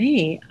lucky for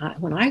me,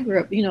 when I grew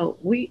up, you know,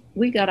 we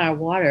got our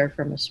water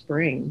from a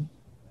spring.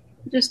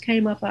 It just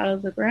came up out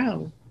of the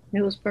ground.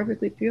 It was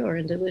perfectly pure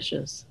and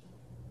delicious.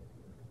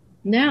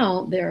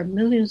 Now there are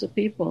millions of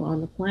people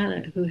on the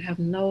planet who have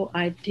no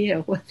idea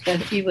what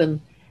that even,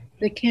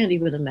 they can't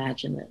even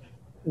imagine it.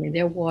 I mean,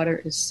 their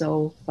water is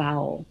so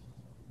foul,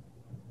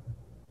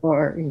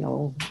 or, you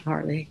know,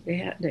 they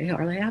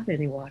hardly have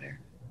any water.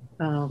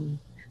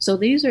 So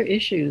these are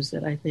issues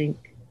that I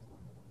think,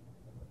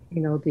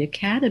 you know, the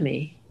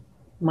Academy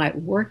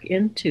might work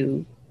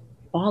into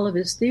all of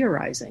its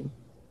theorizing.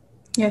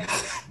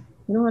 Yes.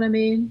 You know what I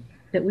mean?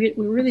 That we're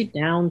really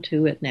down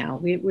to it now.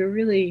 We're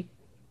really,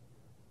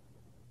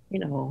 you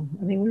know,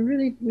 I mean,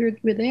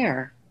 we're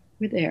there.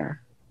 We're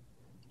there.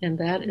 And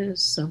that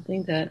is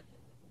something that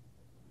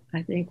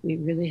I think we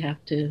really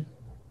have to,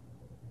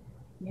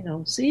 you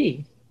know,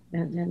 see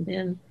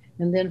and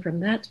And then from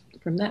that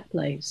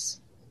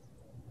place,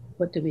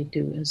 what do we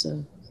do as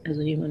a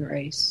human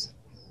race?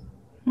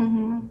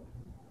 Mm-hmm.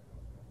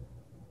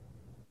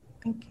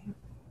 Thank you.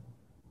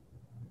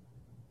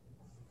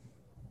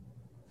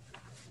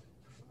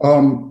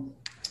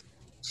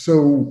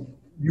 So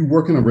you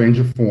work in a range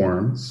of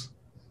forms,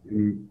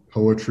 in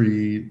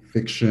poetry,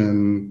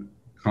 fiction,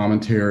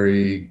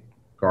 commentary,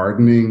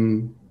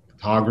 gardening,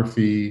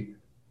 photography,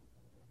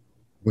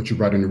 what you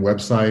write on your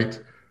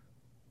website.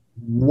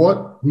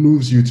 What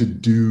moves you to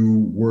do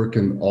work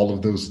in all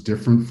of those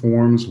different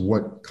forms?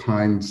 What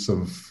kinds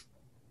of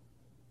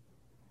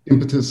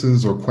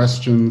impetuses or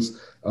questions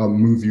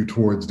move you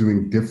towards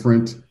doing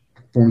different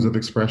forms of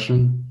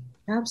expression?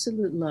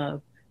 Absolute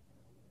love.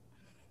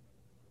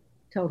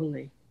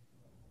 Totally.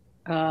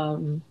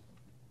 I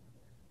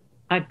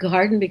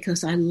garden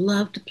because I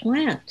love to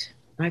plant.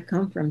 I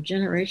come from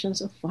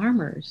generations of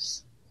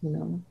farmers,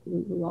 who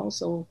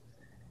also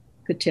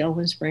could tell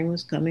when spring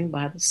was coming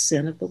by the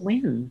scent of the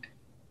wind.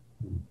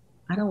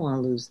 I don't want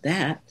to lose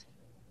that.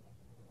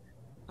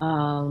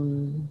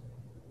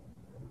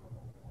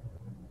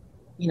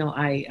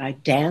 I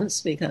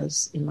dance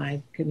because in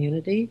my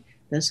community,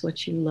 that's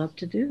what you love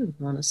to do.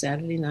 On a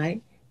Saturday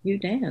night, you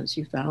dance.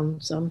 You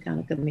found some kind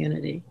of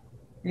community,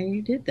 and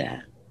you did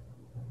that.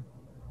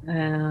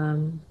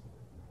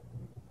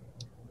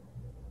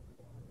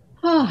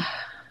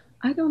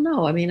 I don't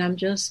know. I mean, I'm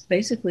just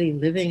basically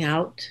living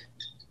out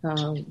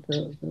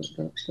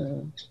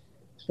the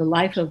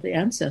life of the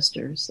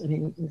ancestors. I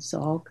mean, it's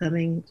all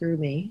coming through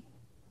me,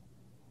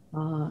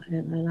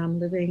 and I'm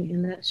living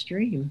in that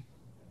stream.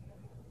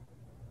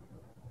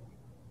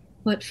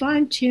 But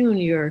fine-tune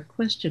your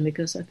question,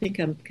 because I think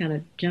I'm kind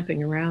of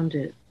jumping around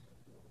it.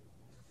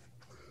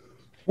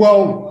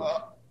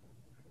 Well,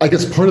 I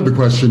guess part of the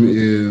question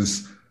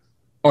is,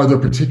 are there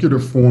particular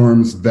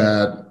forms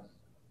that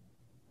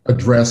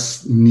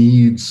address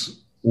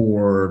needs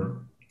or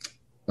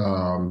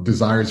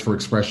desires for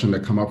expression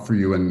that come up for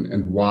you,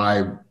 and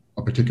why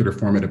a particular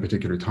form at a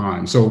particular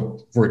time?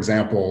 So, for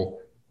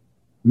example,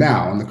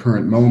 now in the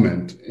current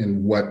moment,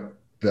 in what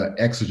the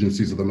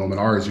exigencies of the moment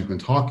are, as you've been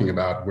talking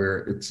about, where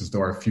it's as though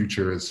our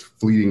future is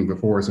fleeting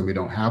before us and we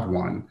don't have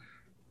one,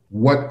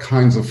 what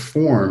kinds of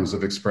forms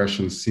of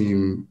expression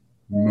seem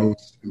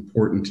most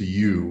important to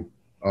you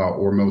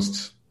or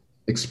most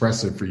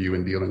expressive for you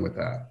in dealing with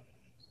that?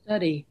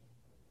 Study.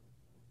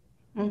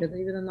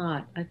 Believe it or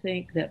not, I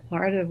think that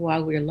part of why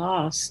we're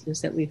lost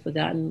is that we've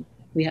forgotten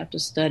we have to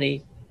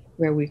study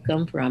where we've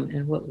come from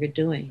and what we're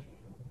doing.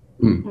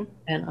 Mm-hmm.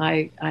 And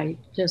I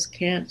just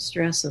can't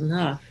stress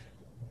enough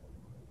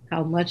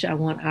how much I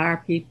want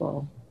our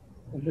people,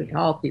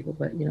 all people,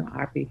 but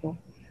our people,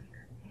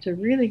 to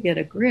really get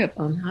a grip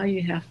on how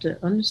you have to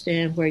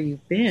understand where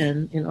you've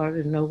been in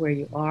order to know where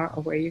you are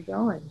or where you're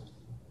going.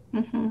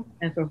 Mm-hmm.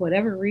 And for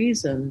whatever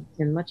reason,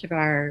 in much of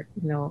our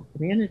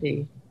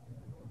community,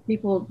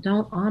 people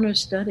don't honor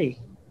study.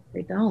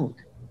 They don't.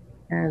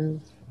 And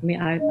I mean,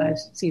 I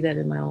see that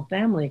in my own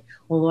family,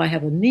 although I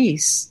have a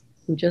niece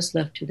who just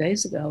left 2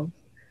 days ago,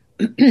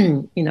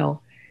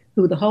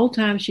 who the whole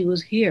time she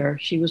was here,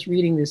 she was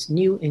reading this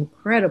new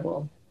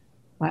incredible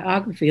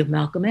biography of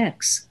Malcolm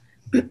X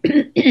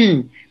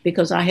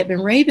because I had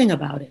been raving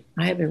about it.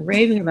 I had been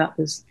raving about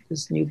this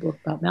new book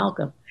about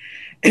Malcolm.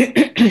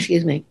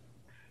 Excuse me.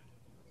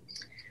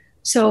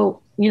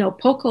 So,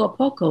 poco a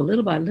poco,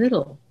 little by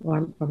little,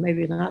 or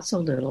maybe not so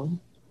little,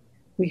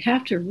 we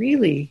have to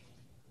really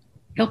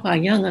help our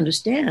young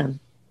understand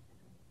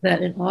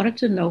that in order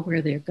to know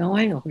where they're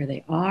going or where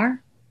they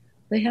are,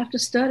 they have to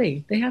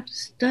study. They have to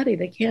study.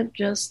 They can't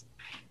just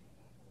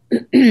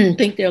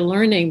think they're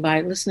learning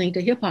by listening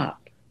to hip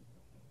hop.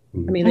 I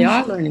mean, they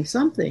are learning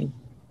something,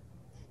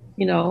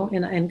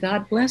 and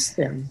God bless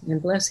them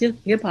and bless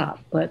hip hop.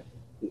 But,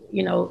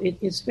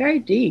 it's very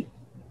deep,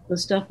 the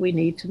stuff we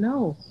need to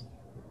know.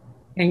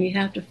 And you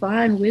have to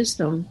find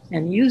wisdom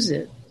and use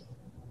it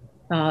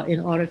in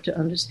order to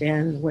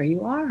understand where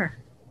you are.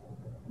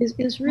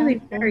 It's really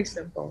very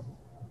simple.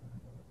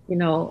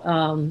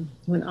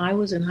 When I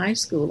was in high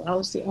school, I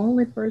was the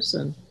only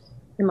person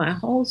in my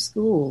whole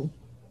school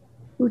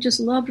who just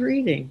loved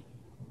reading,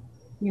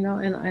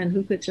 and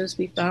who could just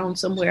be found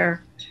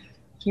somewhere,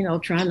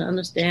 trying to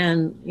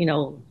understand,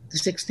 the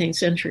 16th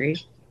century,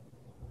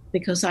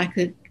 because I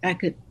could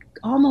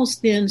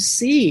almost then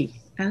see,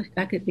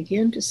 I could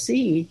begin to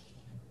see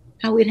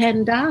how it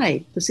hadn't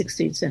died, the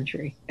 16th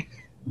century.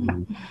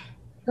 Mm-hmm.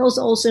 Those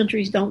old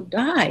centuries don't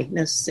die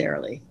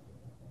necessarily.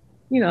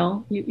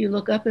 You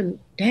look up and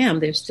damn,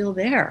 they're still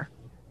there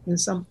in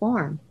some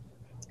form.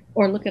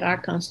 Or look at our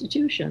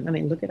Constitution. I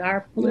mean, look at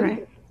our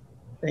political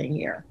thing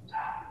here.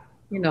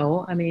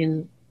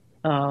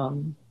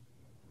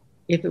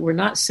 If it were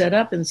not set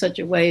up in such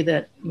a way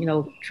that,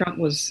 Trump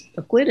was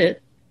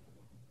acquitted,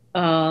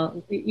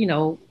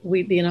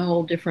 we'd be in a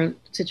whole different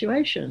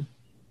situation.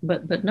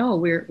 But no,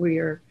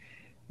 we're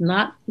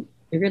not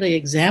really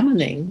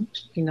examining,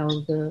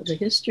 the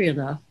history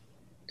enough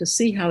to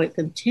see how it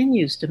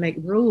continues to make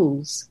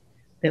rules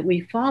that we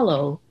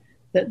follow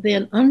that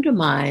then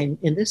undermine,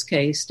 in this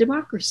case,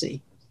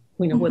 democracy.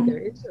 what there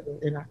is of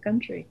it in our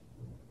country.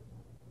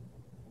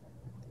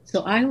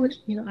 So I would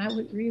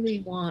really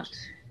want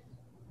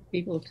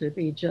people to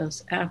be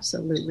just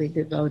absolutely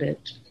devoted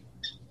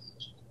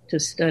to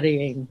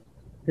studying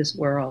this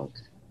world,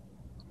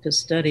 to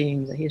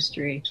studying the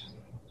history,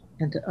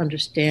 and to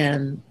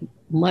understand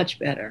much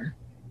better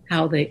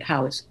how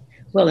it's,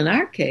 well, in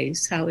our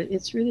case, how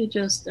it's really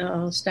just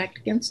stacked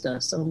against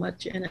us, so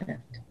much in it.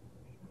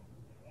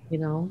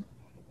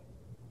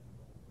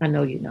 I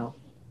know you know.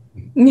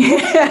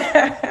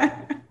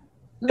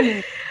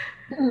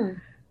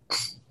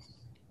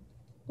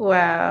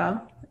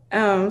 Wow.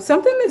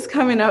 Something that's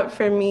coming up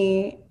for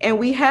me, and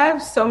we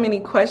have so many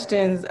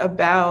questions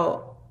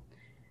about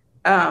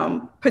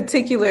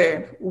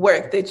particular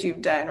work that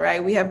you've done,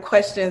 right? We have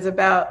questions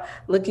about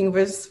Looking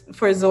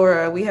for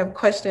Zora. We have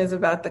questions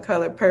about The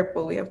Color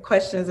Purple. We have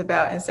questions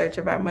about In Search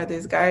of Our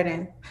Mother's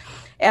Garden.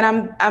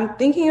 And I'm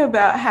thinking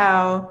about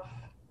how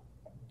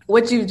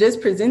what you've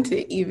just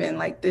presented, even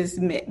like this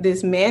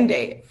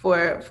mandate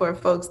for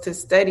folks to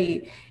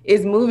study,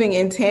 is moving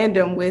in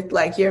tandem with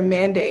like your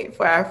mandate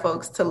for our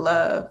folks to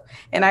love.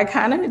 And I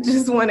kind of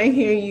just want to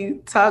hear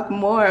you talk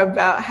more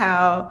about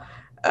how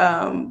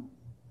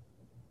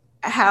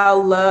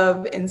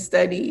love and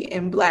study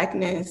and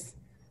Blackness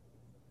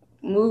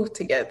move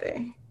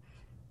together.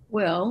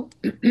 Well,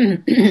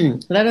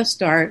 let us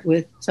start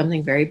with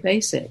something very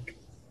basic.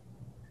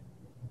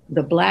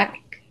 The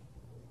Black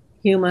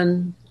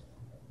human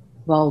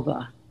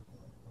vulva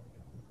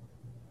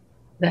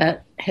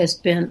that has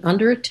been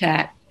under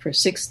attack for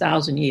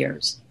 6,000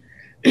 years.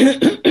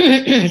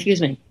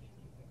 Excuse me.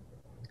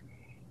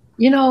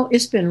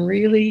 It's been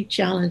really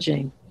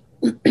challenging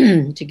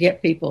to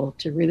get people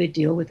to really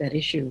deal with that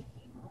issue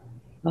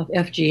of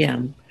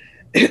FGM,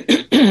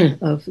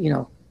 of,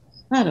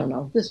 I don't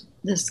know, this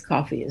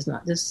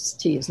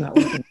tea is not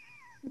working.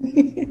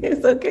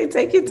 It's okay,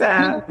 take your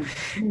time.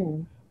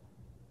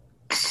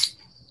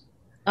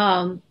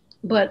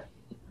 But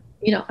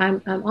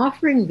I'm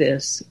offering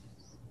this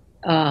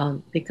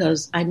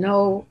because I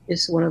know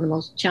it's one of the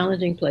most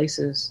challenging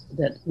places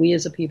that we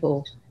as a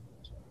people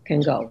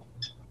can go.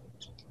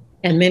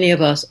 And many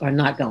of us are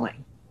not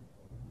going.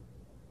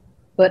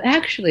 But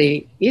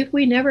actually, if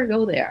we never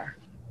go there,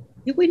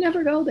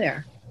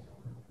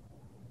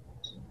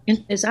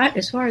 and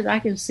as far as I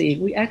can see,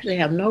 we actually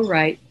have no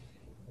right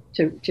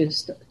to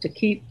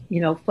keep,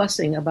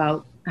 fussing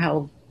about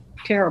how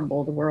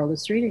terrible the world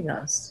is treating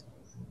us.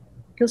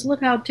 Because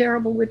look how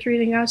terrible we're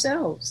treating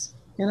ourselves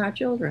and our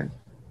children.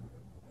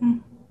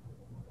 Mm.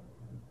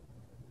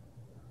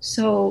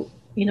 So,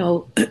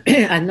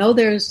 I know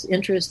there's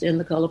interest in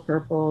The Color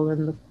Purple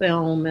and the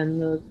film and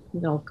the,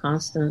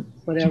 constant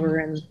whatever,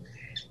 and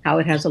how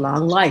it has a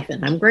long life.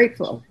 And I'm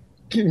grateful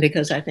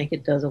because I think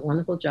it does a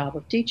wonderful job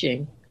of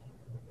teaching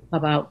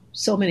about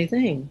so many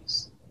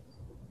things.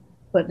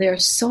 But there are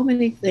so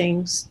many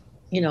things,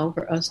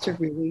 for us to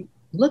really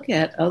look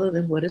at other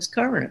than what is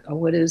current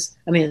or it's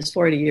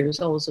 40 years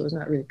old, so it's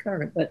not really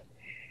current, but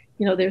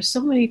there's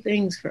so many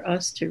things for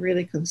us to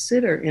really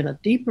consider in a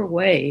deeper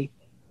way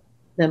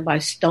than by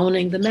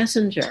stoning the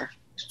messenger.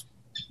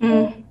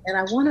 And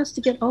I want us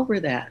to get over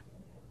that.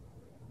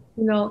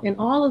 In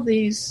all of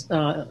these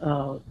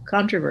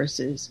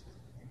controversies,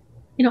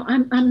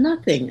 I'm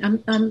nothing.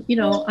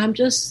 I'm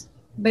just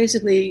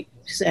basically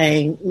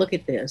saying, look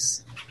at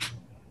this.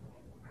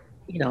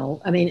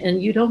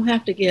 And you don't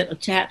have to get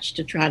attached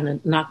to trying to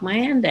knock my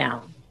hand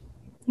down.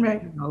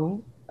 Right.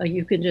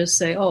 You can just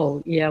say,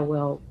 oh, yeah,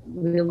 well,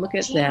 we'll look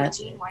at that.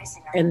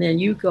 And then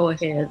you go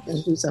ahead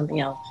and do something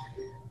else.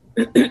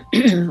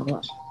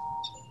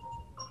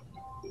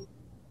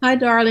 Hi,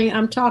 darling.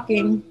 I'm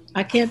talking.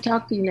 I can't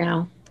talk to you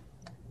now.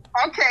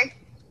 Okay.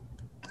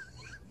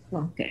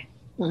 Okay.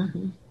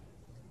 Mm-hmm.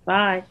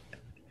 Bye.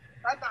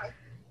 Bye-bye.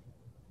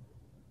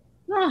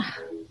 Ah.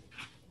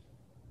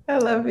 I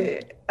love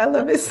it. I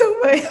love it so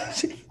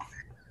much.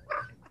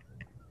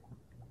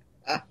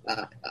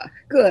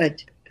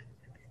 Good.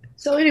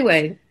 So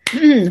anyway,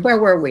 where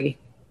were we?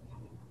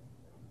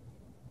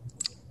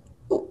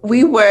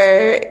 You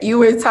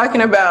were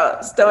talking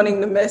about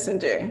stoning the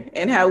messenger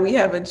and how we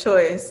have a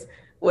choice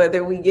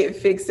whether we get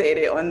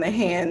fixated on the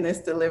hand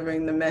that's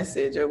delivering the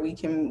message, or we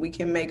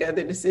can make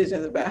other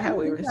decisions about how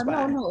we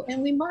respond. No.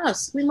 And we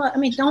must.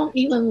 Don't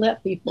even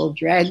let people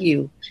drag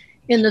you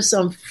into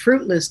some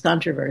fruitless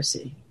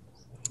controversy.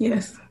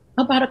 Yes.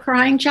 About a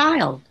crying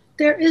child.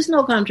 There is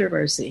no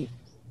controversy.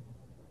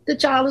 The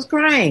child is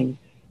crying.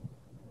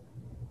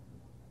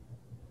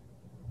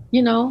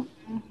 The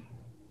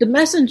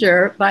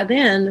messenger, by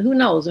then, who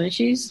knows?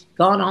 She's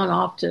gone on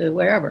off to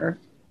wherever.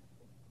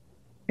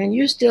 And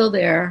you're still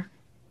there.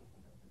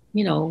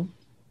 Don't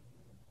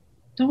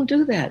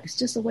do that. It's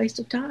just a waste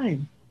of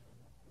time.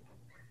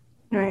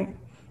 Right.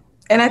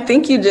 And I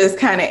think you just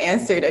kind of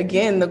answered,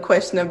 again, the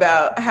question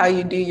about how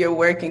you do your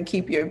work and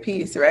keep your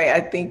peace, right?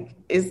 I think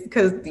it's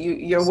because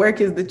your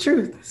work is the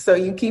truth. So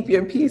you keep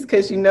your peace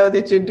because you know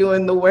that you're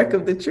doing the work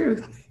of the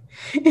truth.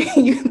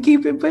 You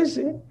keep it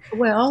pushing.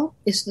 Well,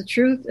 it's the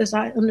truth as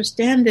I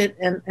understand it.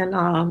 And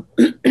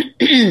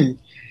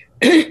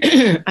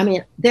I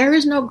mean, there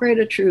is no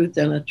greater truth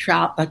than a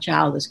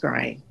child is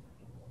crying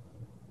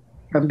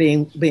from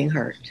being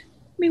hurt.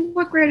 I mean,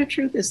 what greater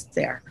truth is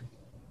there?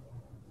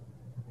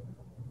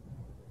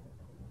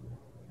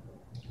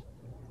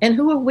 And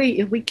who are we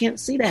if we can't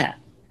see that?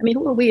 I mean,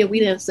 who are we if we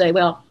didn't say,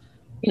 well,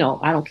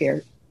 I don't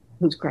care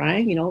who's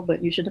crying,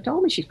 but you should have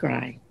told me she's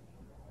crying.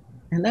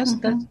 And that's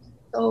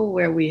so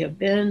where we have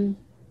been,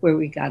 where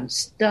we gotten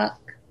stuck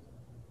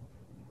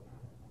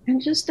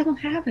and just don't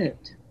have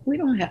it. We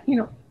don't have,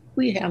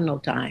 we have no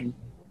time.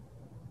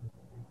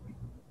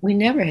 We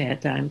never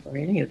had time for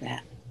any of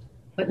that.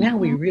 But now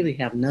we really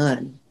have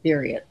none,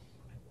 period.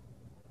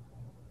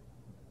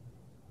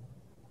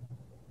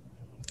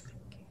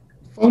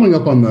 Following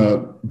up on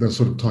the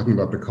sort of talking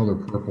about the color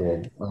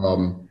purple,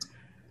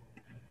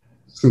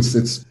 since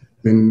it's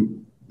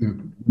been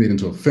made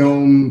into a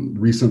film,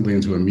 recently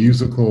into a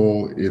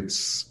musical,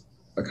 it's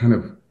a kind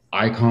of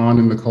icon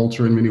in the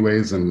culture in many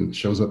ways and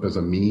shows up as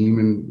a meme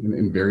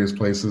in various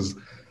places.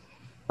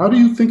 How do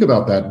you think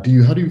about that?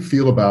 How do you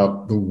feel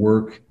about the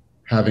work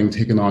having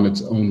taken on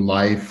its own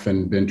life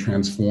and been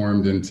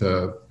transformed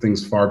into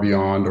things far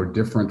beyond or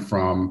different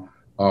from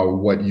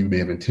what you may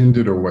have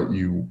intended or what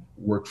you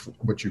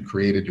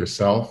created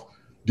yourself?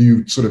 Do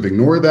you sort of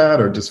ignore that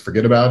or just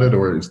forget about it?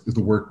 Or is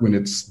the work, when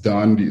it's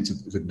done,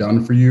 is it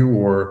done for you?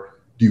 Or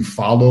do you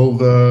follow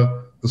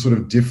the sort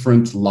of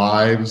different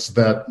lives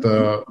that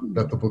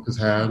the book has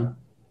had?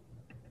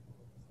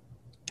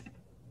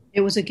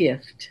 It was a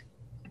gift.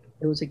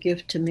 It was a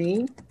gift to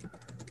me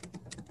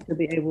to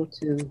be able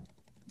to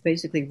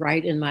basically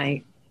write in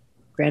my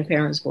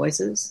grandparents'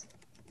 voices,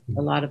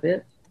 a lot of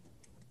it.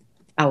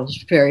 I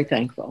was very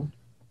thankful.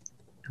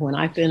 When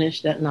I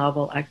finished that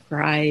novel, I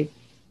cried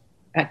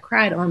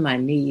on my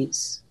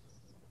knees.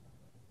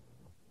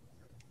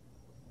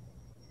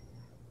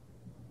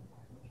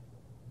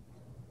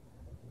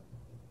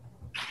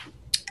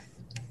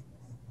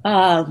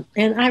 And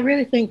I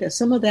really think that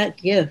some of that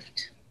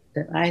gift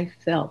that I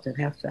felt and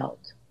have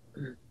felt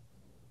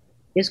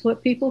is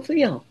what people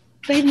feel.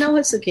 They know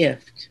it's a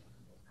gift.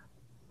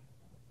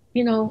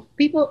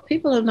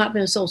 People have not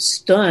been so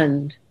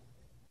stunned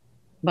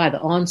by the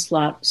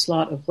onslaught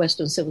of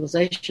Western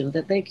civilization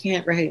that they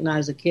can't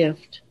recognize a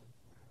gift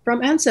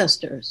from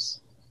ancestors.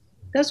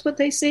 That's what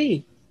they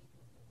see.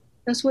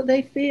 That's what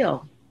they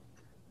feel.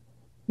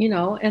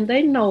 And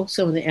they know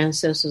some of the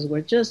ancestors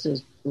were just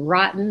as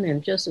rotten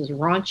and just as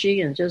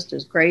raunchy and just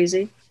as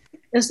crazy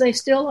as they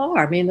still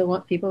are. I mean, they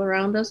want people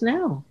around us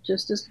now,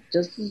 just as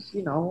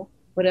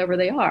whatever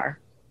they are.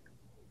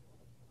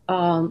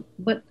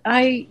 But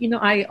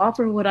I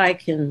offer what I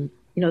can.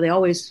 They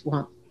always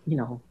want,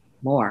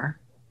 more.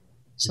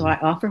 So I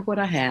offer what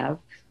I have,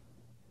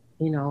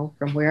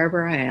 from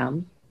wherever I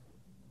am.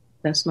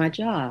 That's my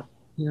job.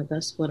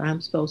 That's what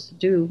I'm supposed to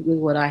do with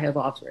what I have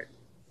offered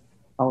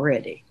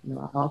already.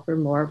 I offer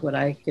more of what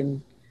I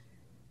can,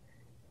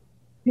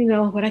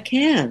 what I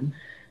can.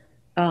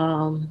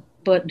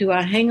 But do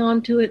I hang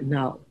on to it?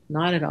 No,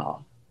 not at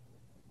all.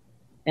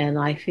 And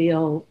I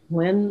feel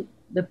when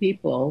the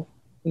people,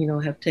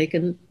 have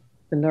taken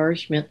the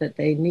nourishment that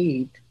they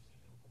need,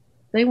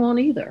 they won't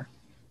either.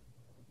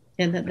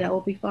 And that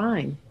will be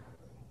fine.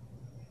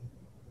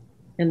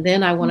 And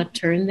then I want to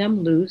turn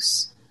them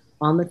loose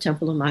on the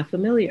temple of my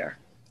familiar.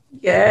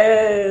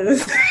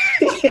 Yes.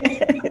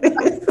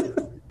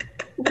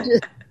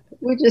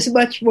 which is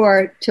much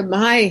more to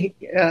my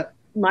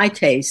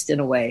taste in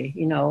a way.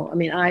 I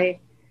mean, I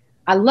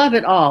love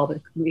it all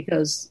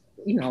because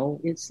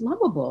it's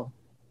lovable.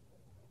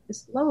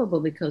 It's lovable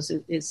because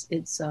it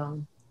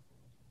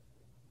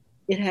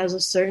has a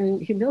certain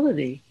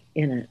humility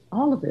in it,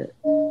 all of it.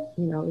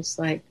 It's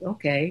like,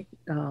 okay,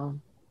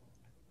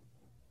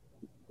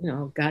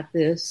 got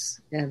this,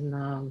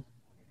 and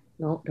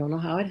don't know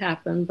how it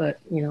happened, but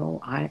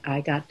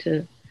I got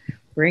to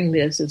bring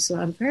this, and so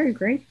I'm very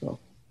grateful.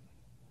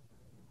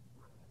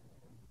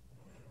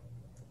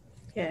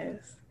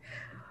 Yes.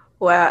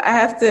 Well, I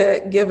have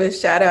to give a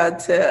shout out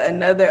to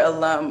another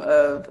alum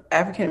of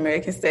African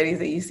American Studies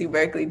at UC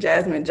Berkeley,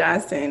 Jasmine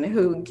Johnson,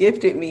 who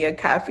gifted me a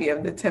copy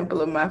of The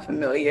Temple of My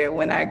Familiar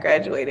when I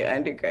graduated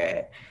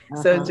undergrad.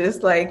 Uh-huh. So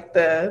just like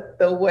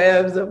the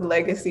webs of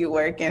legacy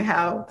work and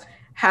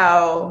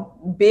how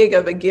big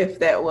of a gift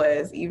that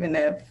was, even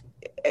if,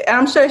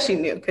 I'm sure she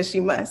knew because she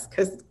must,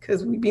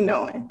 because we be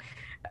knowing.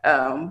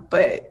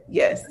 But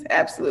yes,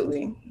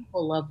 absolutely.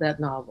 People love that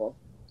novel.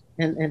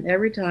 And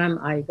every time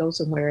I go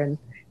somewhere and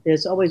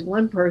there's always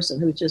one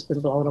person who's just been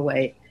blown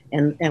away,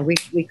 and we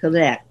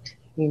connect,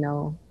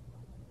 On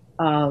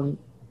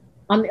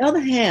the other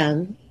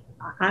hand,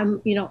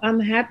 I'm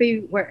happy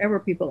wherever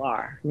people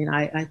are. I mean,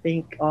 I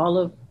think all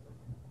of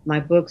my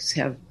books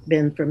have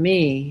been, for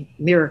me,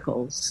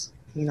 miracles,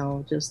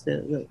 just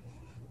the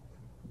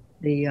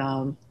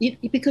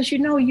because,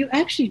 you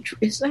actually,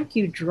 it's like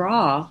you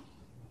draw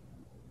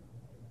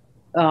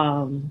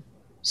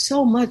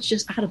so much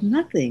just out of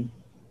nothing.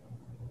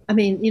 I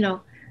mean,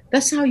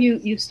 that's how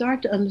you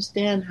start to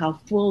understand how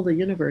full the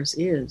universe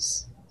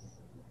is,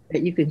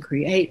 that you can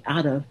create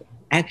out of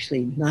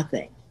actually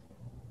nothing.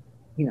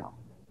 you know,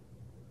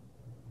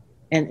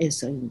 and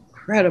it's an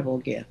incredible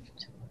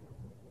gift.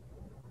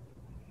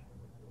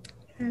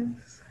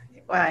 Yes.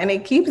 Wow, and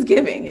it keeps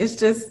giving. It's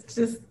just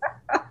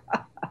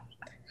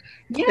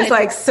Yeah, it's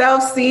like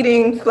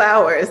self-seeding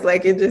flowers.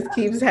 Like it just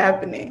keeps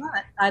happening.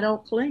 I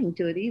don't cling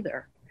to it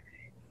either.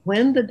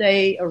 When the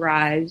day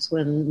arrives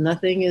when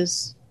nothing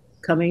is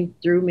coming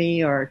through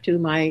me or to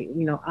my,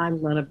 you know,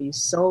 I'm going to be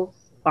so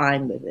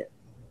fine with it.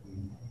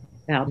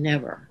 I'll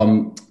never.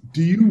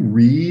 Do you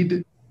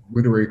read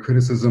literary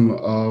criticism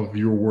of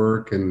your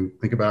work and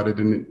think about it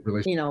in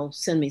relation? You know,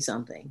 send me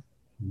something.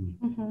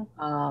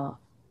 Mm-hmm.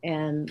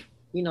 And,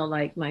 you know,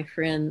 like my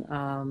friend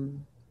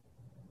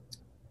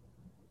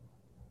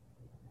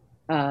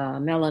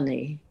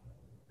Melanie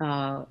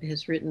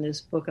has written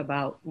this book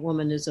about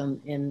womanism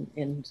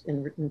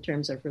in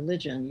terms of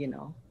religion, you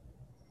know.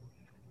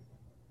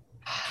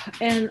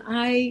 And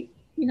I,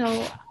 you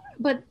know,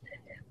 but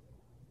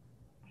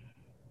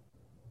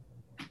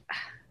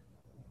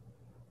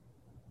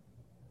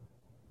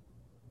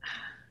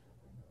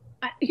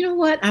you know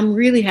what? I'm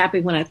really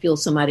happy when I feel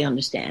somebody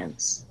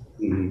understands.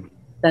 Mm-hmm.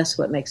 That's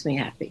what makes me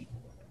happy.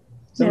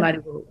 Somebody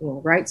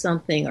will write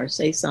something or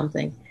say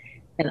something,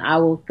 and I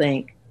will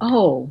think,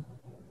 oh,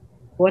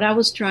 what I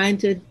was trying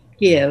to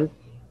give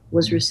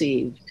was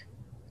received.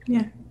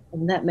 Yeah.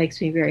 And that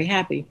makes me very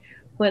happy.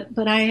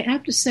 But I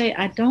have to say,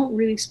 I don't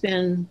really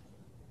spend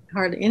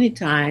hardly any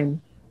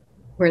time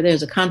where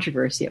there's a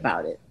controversy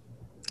about it.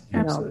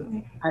 Absolutely.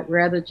 You know, I'd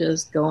rather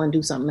just go and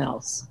do something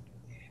else.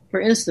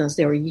 For instance,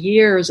 there were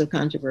years of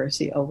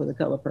controversy over The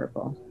Color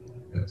Purple.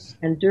 Yes.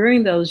 And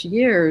during those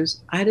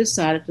years, I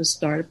decided to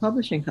start a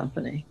publishing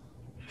company,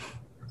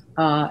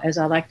 as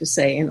I like to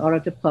say, in order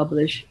to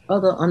publish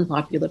other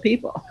unpopular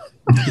people.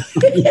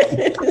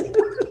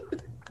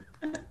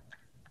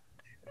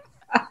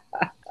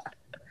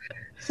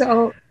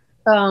 So,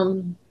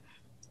 who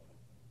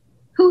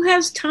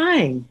has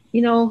time?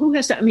 You know, who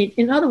has time? I mean,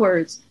 in other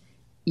words,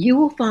 you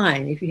will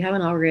find, if you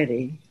haven't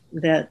already,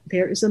 that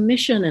there is a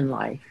mission in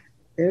life.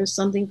 There's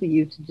something for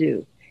you to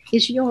do.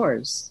 It's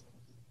yours.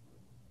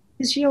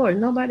 It's yours.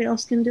 Nobody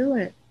else can do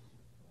it,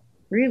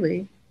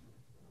 really.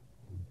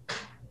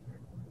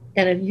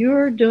 And if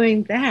you're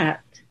doing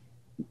that,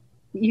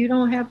 you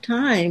don't have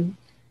time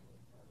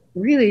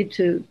really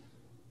to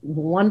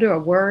wonder or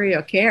worry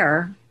or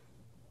care.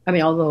 I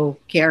mean, although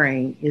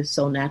caring is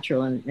so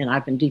natural and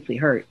I've been deeply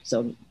hurt.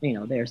 So, you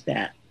know, there's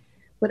that.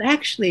 But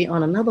actually,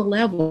 on another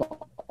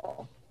level,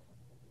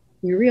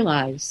 you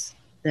realize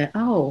that,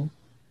 oh,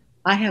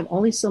 I have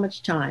only so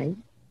much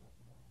time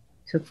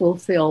to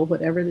fulfill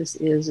whatever this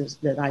is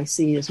that I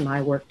see as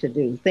my work to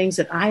do. Things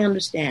that I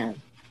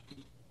understand,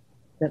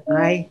 that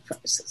I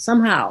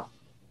somehow,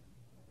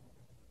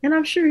 and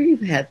I'm sure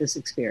you've had this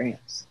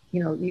experience.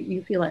 You know,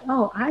 you feel like,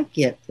 oh, I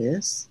get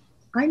this.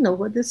 I know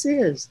what this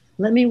is.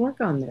 Let me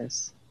work on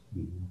this.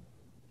 Mm-hmm.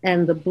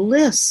 And the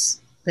bliss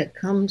that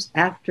comes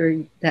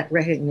after that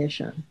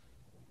recognition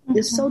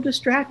is so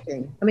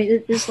distracting. I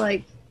mean, it's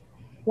like,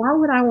 why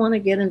would I want to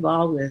get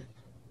involved with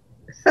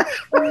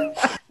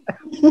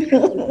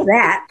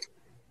that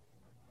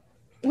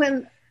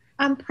when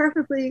I'm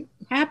perfectly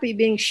happy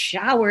being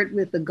showered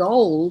with the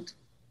gold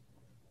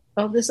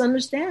of this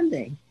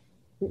understanding?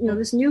 You know,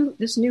 this new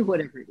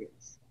whatever it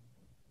is.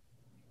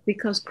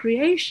 Because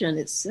creation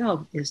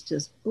itself is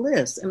just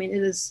bliss. I mean,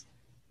 it is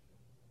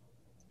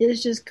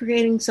just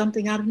creating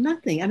something out of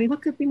nothing. I mean,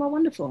 what could be more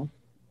wonderful?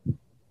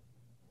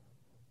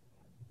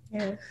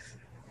 Yes.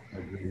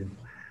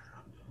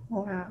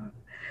 Wow.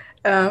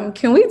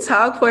 Can we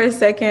talk for a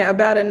second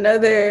about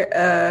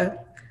another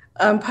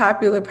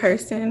unpopular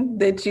person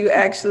that you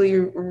actually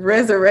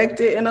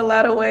resurrected in a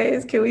lot of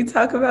ways? Can we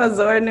talk about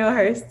Zora Neale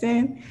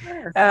Hurston?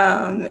 Sure.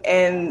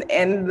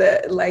 And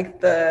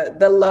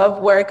the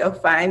love work of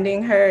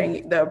finding her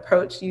and the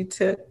approach you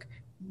took?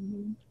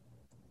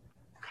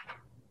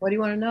 What do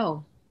you want to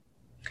know?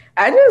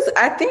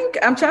 I think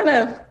I'm trying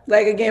to,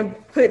 like, again,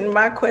 putting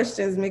my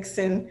questions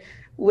mixing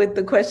with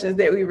the questions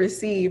that we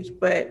received,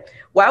 but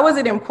why was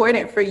it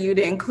important for you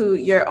to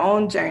include your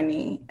own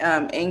journey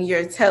in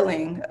your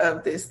telling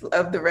of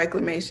the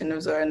reclamation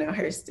of Zora Neale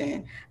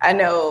Hurston? I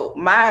know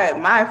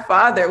my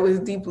father was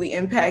deeply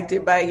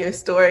impacted by your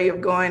story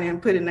of going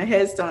and putting a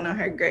headstone on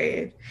her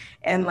grave,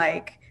 and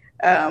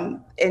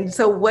and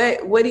so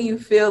what do you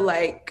feel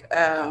like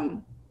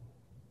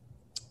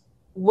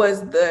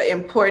was the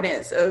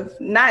importance of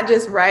not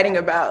just writing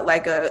about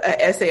like a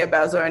essay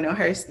about Zora Neale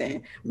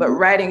Hurston, but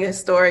writing a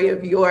story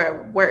of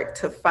your work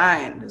to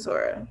find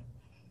Zora?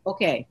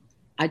 Okay,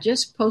 I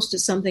just posted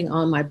something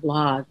on my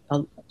blog,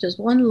 just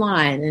one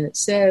line, and it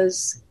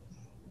says,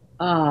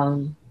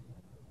 in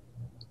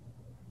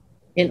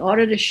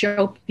order to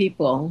show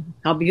people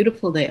how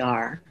beautiful they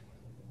are,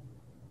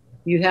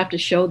 you have to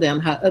show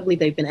them how ugly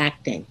they've been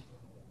acting.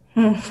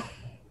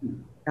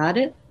 Got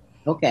it?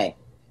 Okay.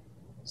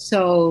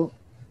 So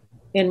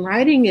in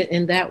writing it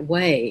in that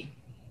way,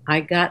 I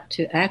got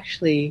to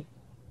actually,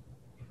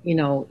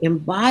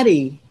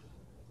 embody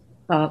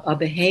a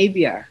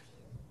behavior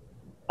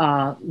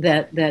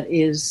that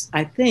is,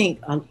 I think,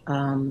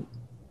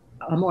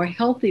 a more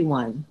healthy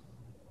one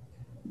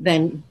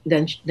than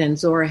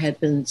Zora had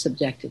been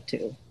subjected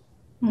to.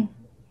 Mm.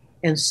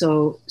 And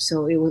so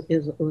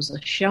it was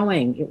a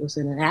showing, it was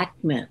an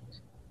enactment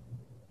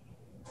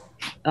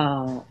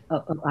of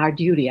our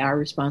duty, our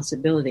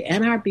responsibility,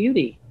 and our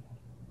beauty,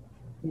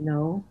 you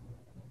know.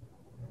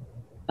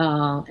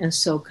 And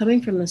so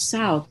coming from the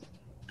South,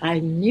 I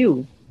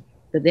knew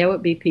that there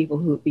would be people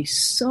who would be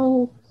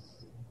so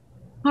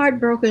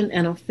heartbroken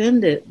and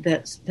offended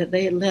that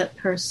they had let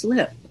her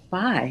slip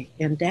by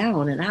and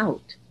down and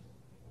out,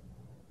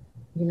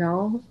 you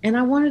know. And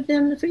I wanted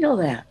them to feel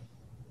that.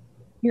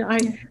 You know,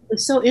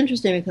 it's so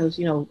interesting because,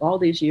 you know, all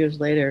these years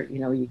later, you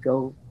know, you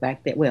go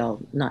back there,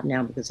 well, not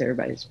now because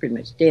everybody's pretty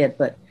much dead,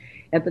 but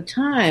at the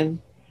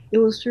time, it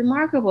was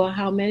remarkable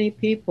how many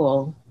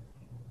people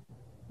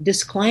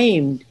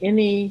disclaimed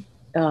any,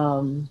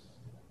 you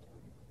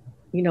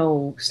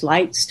know,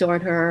 slights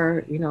toward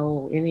her, you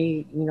know,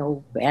 any, you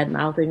know, bad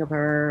mouthing of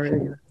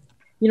her.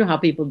 You know how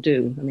people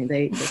do. I mean,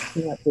 they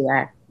clean up the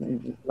act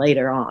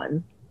later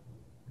on.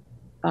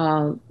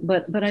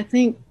 But I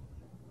think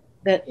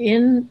that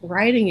in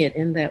writing it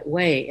in that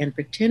way and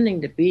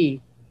pretending to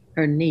be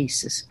her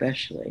niece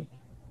especially,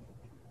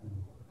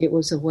 it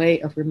was a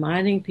way of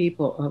reminding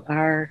people of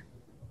our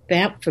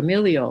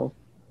familial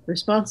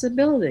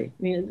responsibility.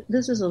 I mean,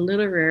 this is a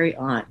literary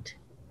aunt,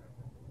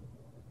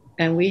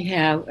 and we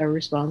have a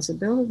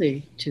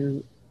responsibility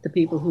to the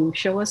people who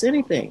show us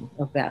anything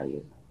of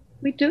value.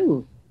 We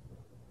do.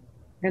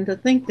 And to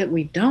think that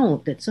we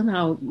don't, that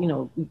somehow, you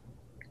know,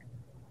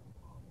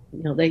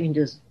 they can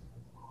just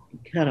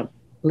kind of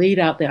bleed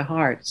out their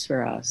hearts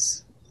for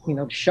us, you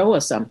know, show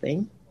us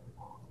something,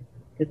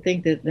 to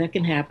think that that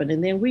can happen.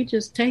 And then we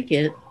just take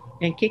it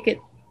and kick it,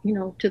 you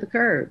know, to the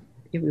curb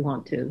if we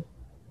want to,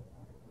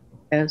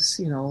 as,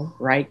 you know,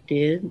 Wright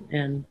did,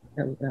 and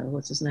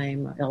what's his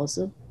name,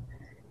 Ellison.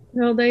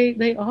 You know,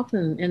 they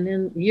often, and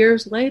then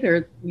years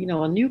later, you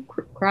know, a new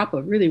crop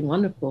of really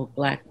wonderful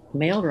Black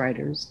male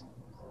writers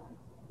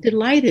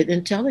delighted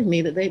in telling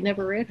me that they'd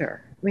never read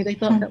her. I mean, they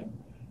thought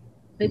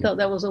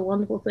that was a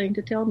wonderful thing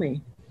to tell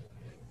me.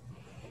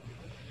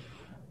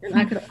 And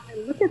I could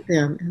look at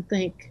them and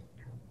think,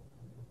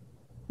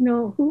 you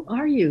know, who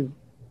are you?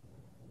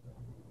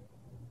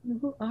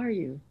 Who are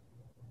you?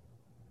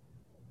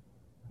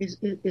 Is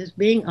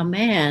being a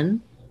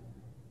man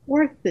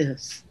worth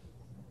this?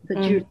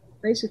 That you're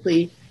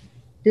basically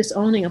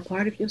disowning a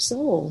part of your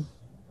soul.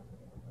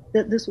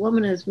 That this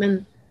woman has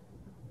been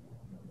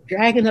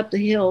dragging up the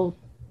hill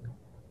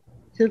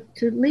to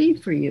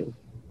lead for you.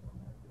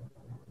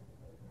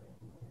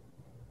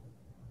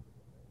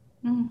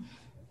 Mm.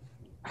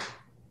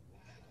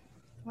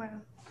 Wow.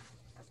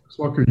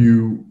 Walker,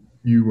 you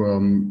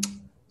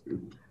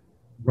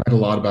write a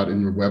lot about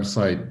in your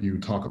website. You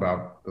talk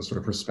about the sort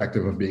of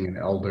perspective of being an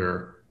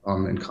elder,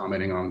 and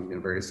commenting on, you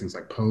know, various things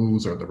like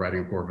Pose or the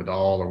writing of Gore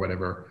Vidal or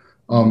whatever.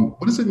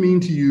 What does it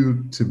mean to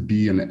you to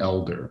be an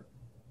elder?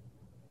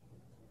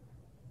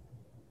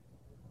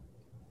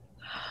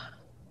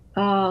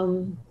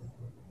 I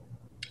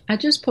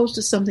just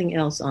posted something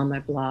else on my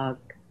blog,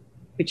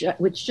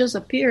 which just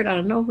appeared out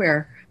of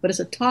nowhere, but it's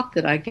a talk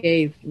that I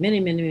gave many,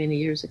 many, many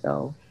years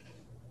ago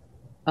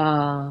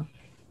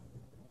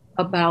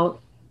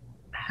about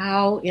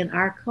how in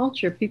our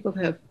culture people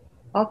have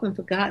often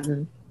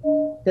forgotten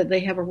that they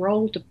have a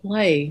role to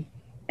play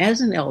as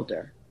an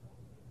elder.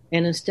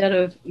 And instead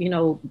of, you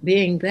know,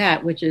 being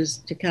that, which is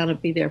to kind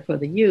of be there for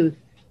the youth,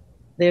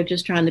 they're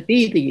just trying to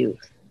be the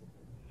youth.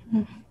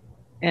 Mm-hmm.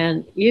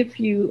 And if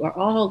you are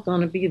all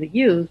going to be the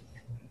youth,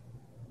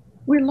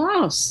 we're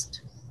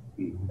lost.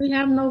 We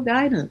have no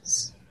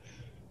guidance.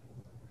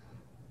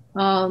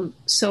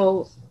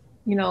 So,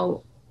 you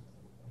know,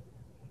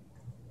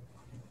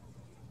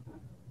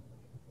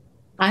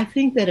 I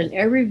think that in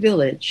every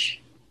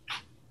village,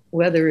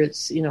 whether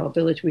it's, you know, a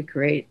village we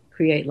create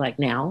like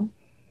now,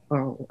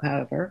 or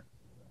however,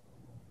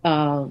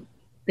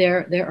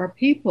 there are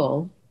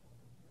people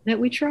that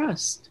we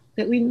trust,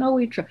 that we know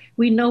we trust.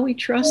 We know we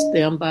trust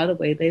them by the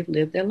way they've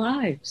lived their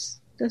lives.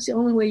 That's the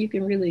only way you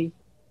can really,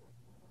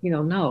 you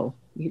know.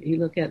 You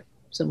look at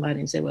somebody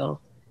and say,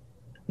 well,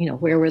 you know,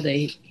 where were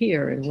they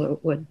here and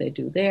what did they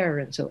do there?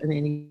 And so, and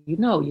then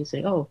you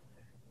say, oh,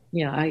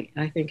 yeah,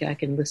 I think I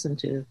can listen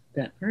to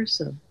that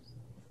person.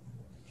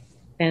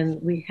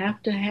 And we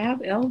have to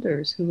have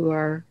elders who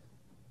are,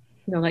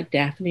 you know, like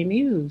Daphne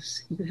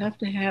Muse. You have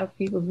to have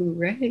people who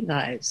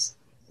recognize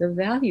the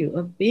value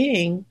of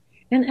being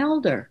an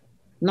elder,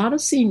 not a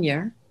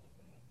senior,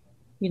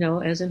 you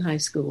know, as in high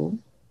school.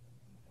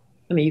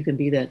 I mean, you can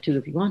be that too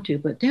if you want to,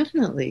 but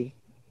definitely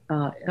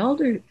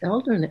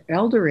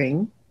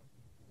eldering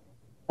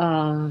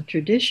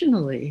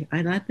traditionally,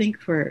 and I think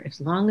for as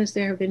long as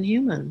there have been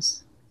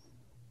humans,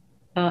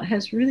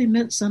 has really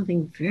meant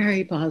something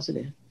very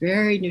positive,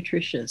 very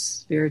nutritious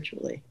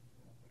spiritually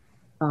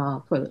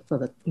for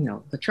the you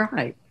know, the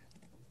tribe.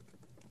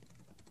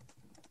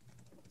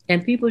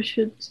 And people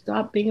should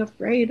stop being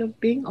afraid of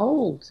being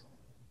old.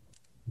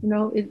 You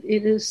know,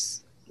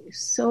 it's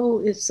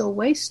so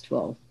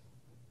wasteful.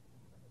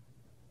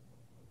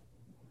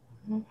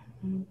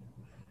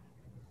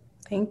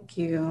 Thank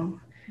you.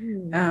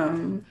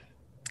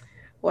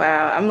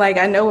 Wow. I'm like,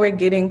 I know we're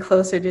getting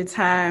closer to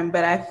time,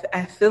 but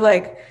I feel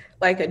like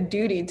a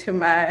duty to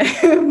my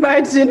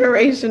my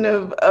generation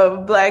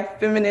of Black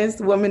feminist,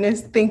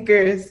 womanist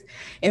thinkers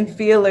and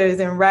feelers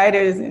and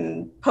writers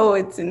and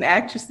poets and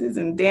actresses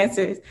and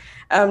dancers,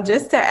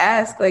 just to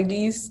ask, like, do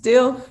you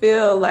still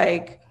feel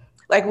like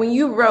when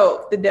you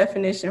wrote the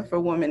definition for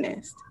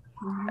womanist,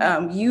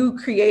 you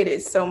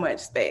created so much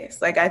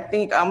space. Like, I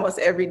think almost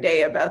every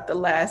day about the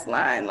last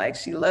line, like,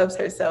 she loves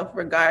herself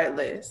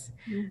regardless.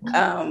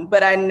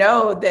 But I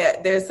know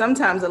that there's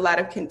sometimes a lot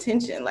of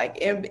contention. Like,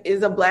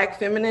 is a Black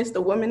feminist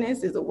a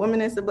womanist? Is a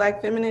womanist a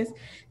Black feminist?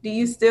 Do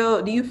you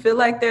feel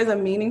like there's a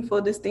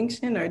meaningful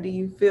distinction, or do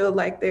you feel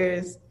like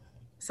there's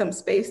some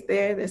space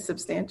there that's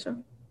substantial?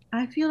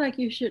 I feel like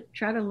you should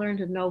try to learn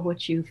to know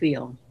what you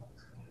feel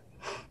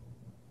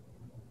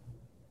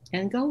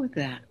and go with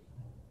that.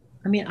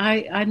 I mean,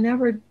 I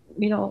never,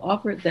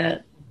 offered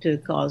that to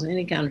cause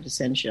any kind of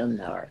dissension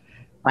or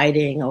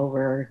fighting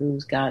over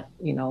who's got,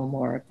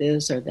 more of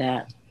this or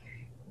that.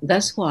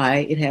 That's why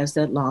it has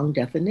that long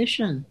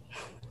definition.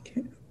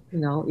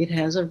 It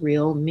has a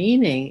real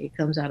meaning. It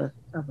comes out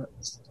of a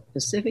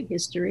specific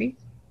history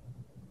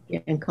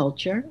and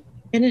culture.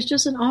 And it's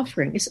just an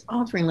offering. It's an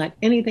offering like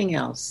anything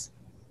else.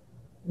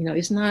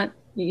 It's not,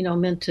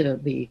 meant to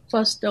be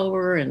fussed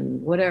over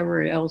and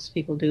whatever else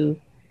people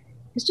do.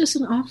 It's just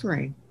an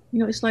offering.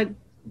 It's like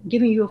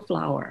giving you a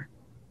flower.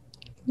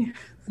 Yeah.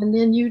 And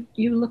then you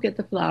look at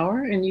the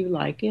flower and you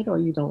like it or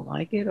you don't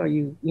like it, or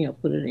you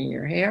put it in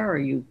your hair or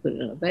you put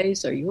it in a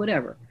vase or you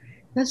whatever.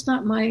 That's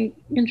not my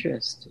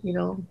interest.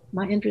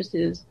 My interest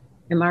is,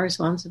 and my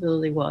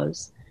responsibility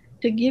was,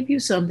 to give you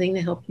something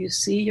to help you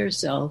see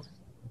yourself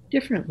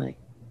differently.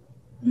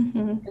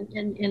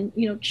 And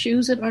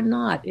choose it or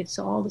not. It's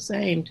all the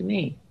same to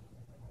me.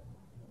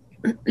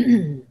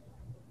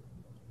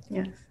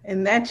 Yes,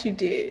 and that you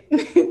did.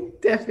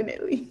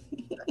 Definitely.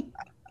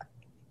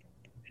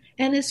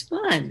 And it's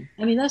fun.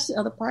 I mean, that's the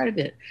other part of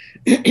it.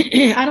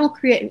 I don't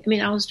create. I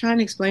mean, I was trying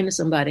to explain to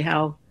somebody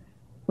how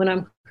when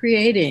I'm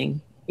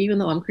creating, even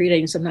though I'm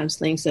creating sometimes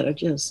things that are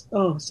just,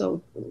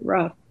 so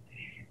rough,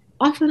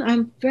 often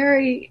I'm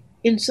very,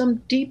 in some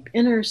deep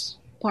inner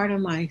part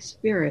of my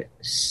spirit,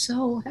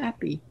 so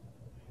happy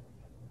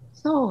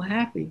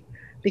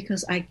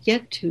because I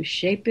get to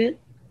shape it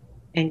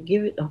and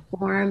give it a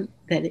form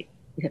that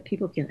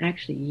people can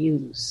actually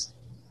use.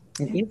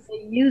 And if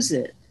they use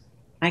it,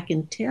 I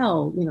can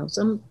tell,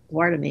 some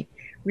part of me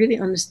really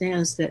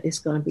understands that it's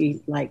going to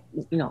be like,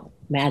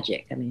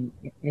 magic, I mean,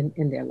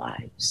 in their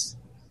lives,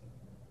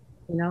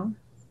 I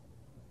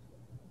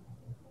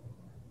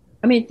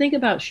mean, think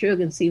about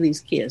Suge and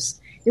Celie's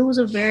kiss. It was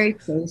a very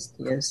close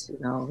kiss,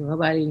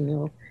 nobody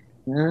knew.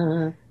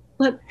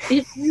 But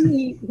it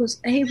really was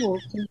able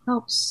to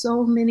help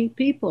so many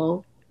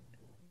people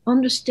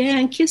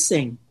understand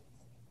kissing.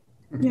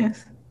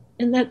 Yes.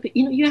 And that,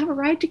 you have a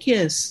right to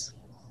kiss.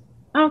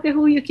 I don't care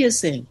who you're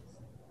kissing.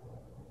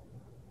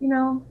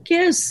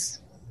 Kiss.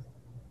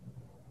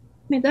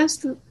 I mean, that's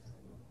the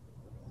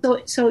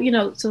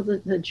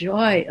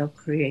joy of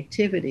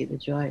creativity, the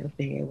joy of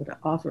being able to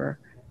offer,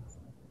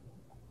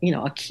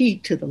 a key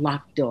to the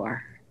locked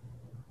door.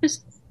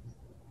 Just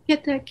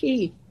get that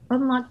key,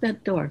 unlock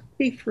that door,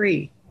 be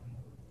free.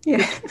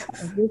 Yeah.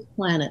 This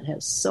planet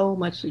has so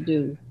much to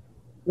do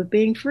with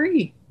being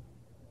free.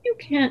 You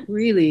can't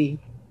really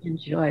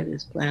enjoy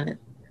this planet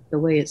the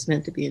way it's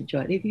meant to be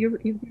enjoyed if you're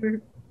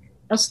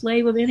a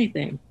slave of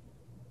anything.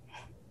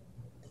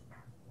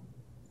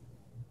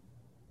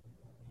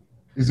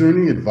 Is there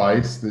any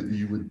advice that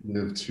you would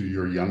give to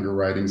your younger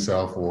writing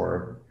self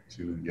or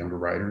to younger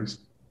writers?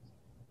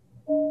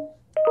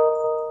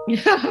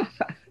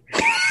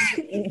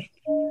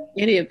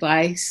 Any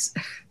advice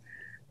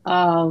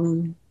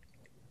other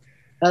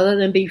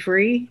than be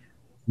free?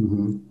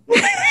 Mm-hmm.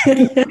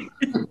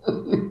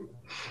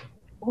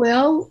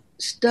 Well,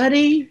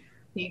 study,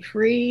 be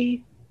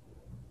free,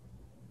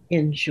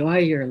 enjoy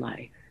your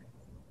life.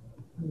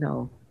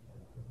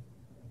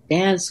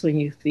 Dance when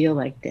you feel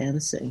like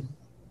dancing.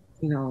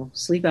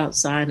 Sleep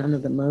outside under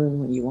the moon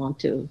when you want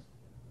to.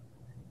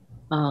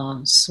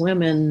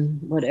 Swim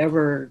in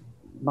whatever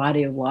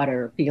body of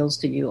water appeals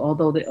to you.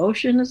 Although the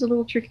ocean is a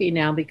little tricky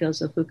now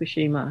because of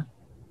Fukushima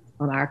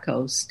on our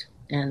coast,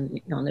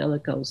 and on the other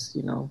coast,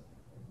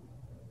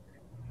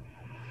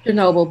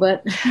 Chernobyl,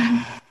 but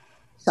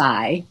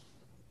sigh.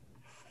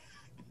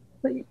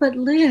 But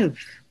live,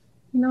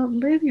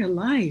 live your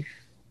life.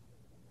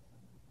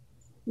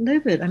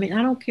 Live it. I mean,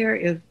 I don't care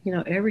if,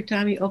 every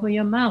time you open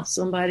your mouth,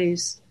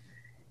 somebody's,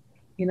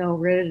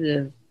 ready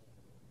to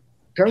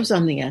throw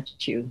something at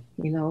you,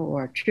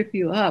 or trip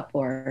you up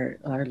or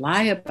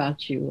lie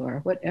about you or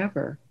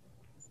whatever.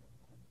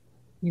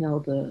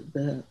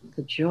 The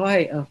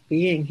joy of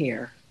being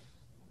here,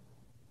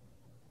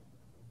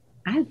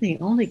 I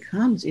think, only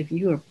comes if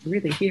you are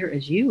really here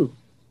as you.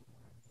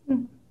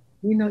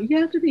 You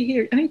have to be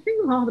here. I mean,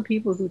 think of all the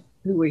people who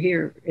were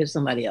here as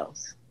somebody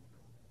else.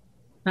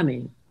 I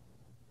mean,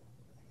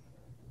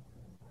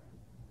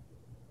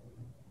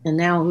 And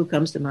now who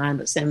comes to mind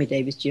but Sammy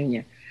Davis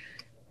Jr.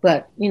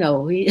 But, he's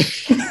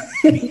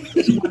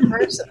one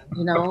person,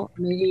 I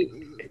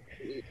mean,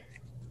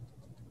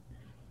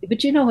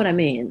 but you know what I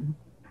mean?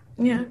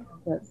 Yeah.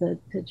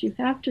 That you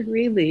have to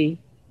really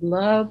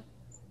love,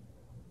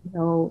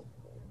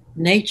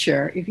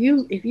 nature. If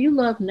you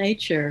love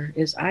nature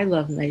as I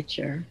love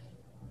nature,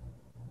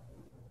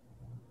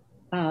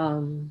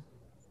 you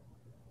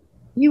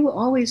will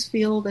always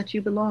feel that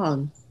you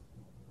belong.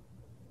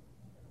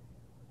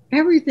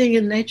 Everything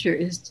in nature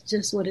is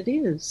just what it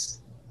is.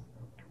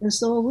 And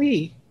so are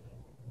we.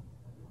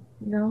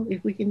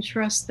 If we can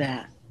trust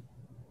that.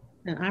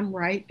 And I'm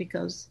right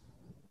because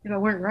if I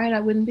weren't right, I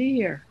wouldn't be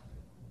here.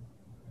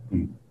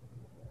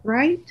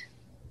 Right?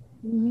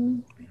 Mm-hmm.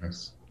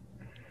 Yes.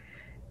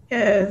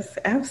 Yes,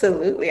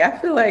 absolutely. I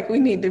feel like we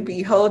need to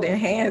be holding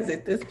hands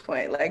at this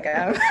point. Like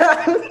I'm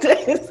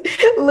just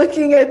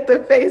looking at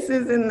the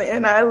faces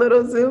in our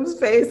little Zoom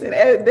space, and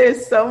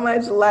there's so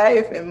much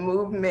life and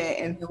movement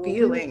and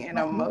feeling and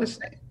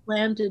emotion.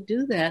 Plan to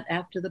do that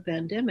after the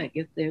pandemic.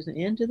 If there's an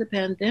end to the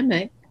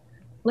pandemic,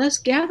 let's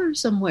gather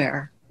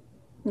somewhere.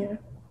 Yeah.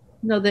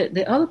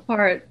 The other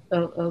part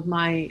of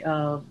my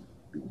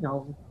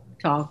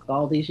talk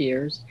all these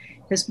years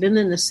has been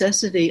the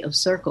necessity of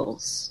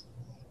circles.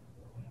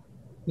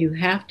 You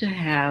have to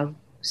have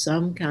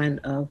some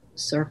kind of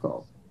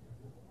circle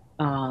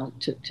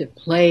to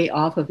play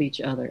off of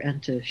each other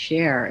and to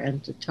share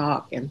and to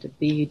talk and to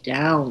be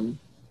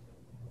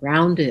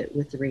grounded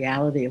with the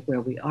reality of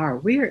where we are.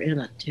 We're in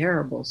a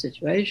terrible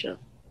situation,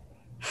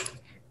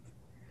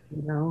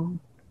 and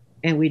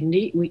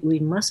we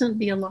mustn't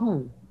be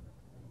alone.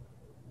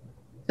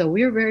 So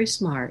we're very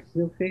smart.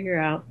 We'll figure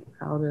out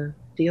how to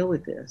deal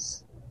with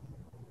this.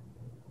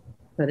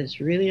 But it's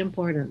really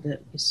important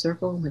that we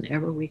circle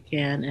whenever we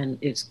can, and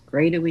it's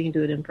great if we can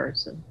do it in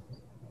person.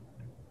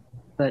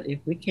 But if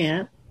we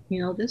can't,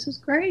 this is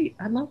great.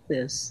 I love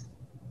this.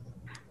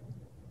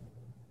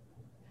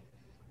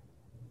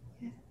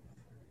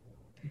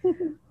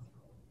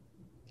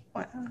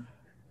 Wow.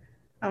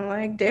 I'm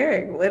like,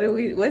 Derek,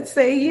 what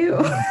say you?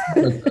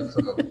 That's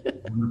a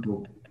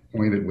wonderful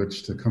point at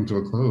which to come to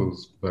a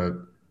close. But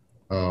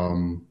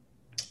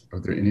are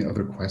there any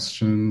other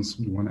questions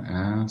you want to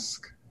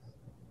ask?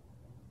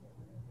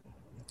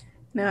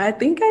 No, I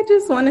think I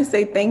just want to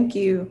say thank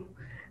you.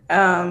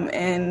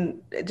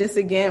 And just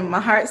again, my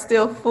heart's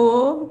still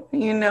full.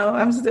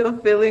 I'm still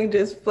feeling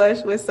just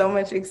flushed with so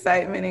much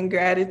excitement and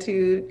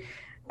gratitude.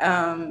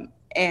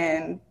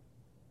 And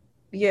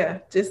yeah,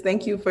 just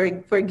thank you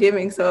for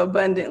giving so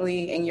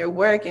abundantly in your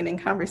work and in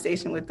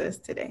conversation with us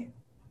today.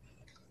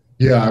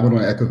 Yeah, I would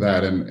want to echo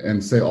that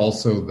and say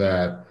also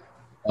that,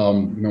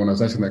 when I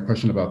was asking that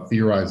question about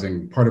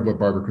theorizing, part of what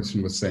Barbara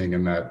Christian was saying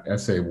in that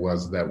essay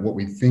was that what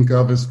we think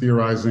of as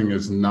theorizing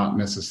is not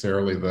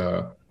necessarily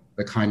the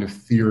kind of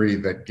theory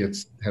that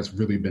has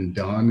really been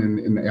done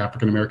in the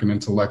African-American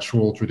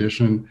intellectual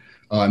tradition,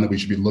 and that we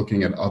should be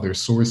looking at other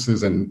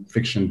sources, and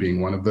fiction being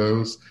one of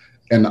those.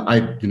 And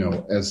I,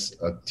 as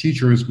a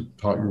teacher who's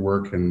taught your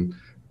work and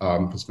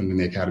has been in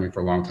the academy for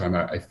a long time,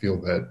 I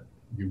feel that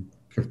you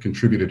have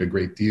contributed a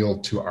great deal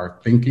to our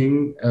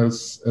thinking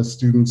as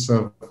students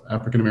of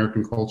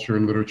African-American culture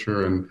and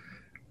literature. And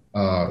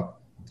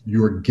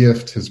your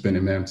gift has been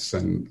immense,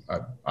 and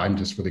I'm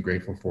just really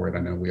grateful for it. I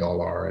know we all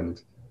are, and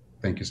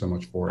thank you so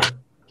much for it.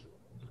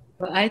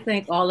 Well, I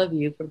thank all of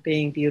you for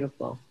being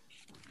beautiful.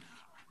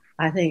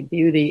 I think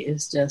beauty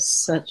is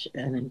just such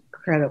an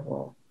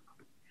incredible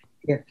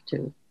gift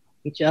to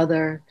each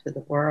other, to the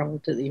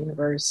world, to the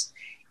universe.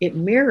 It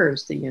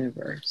mirrors the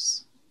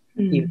universe.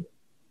 Mm-hmm.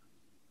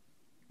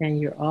 And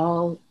you're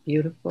all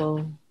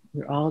beautiful.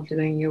 You're all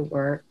doing your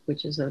work,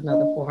 which is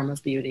another form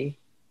of beauty.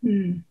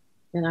 Mm.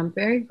 And I'm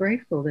very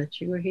grateful that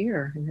you are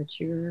here and that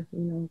you're,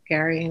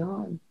 carrying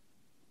on.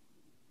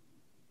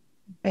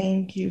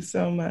 Thank you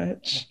so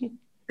much.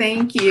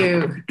 Thank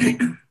you.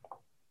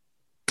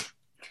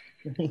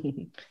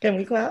 Can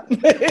we clap?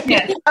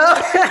 Yes.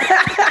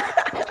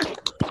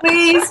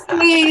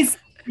 Please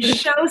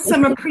show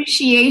some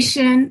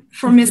appreciation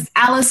for Miss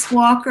Alice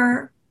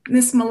Walker,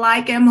 Miss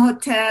Malaika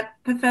Imhotep,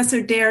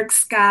 Professor Derek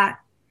Scott.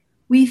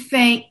 We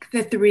thank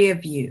the three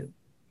of you.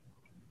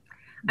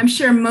 I'm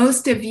sure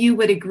most of you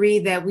would agree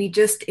that we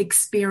just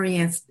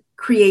experienced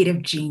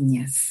creative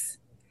genius.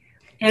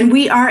 And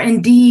we are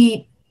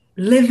indeed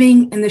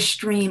living in the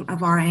stream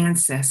of our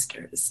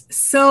ancestors.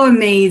 So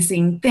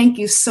amazing. Thank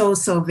you so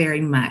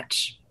very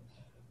much.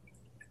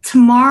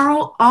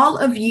 Tomorrow, all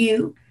of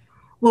you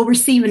will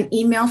receive an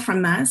email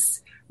from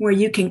us where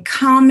you can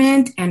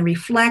comment and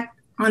reflect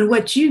on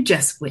what you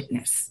just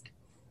witnessed.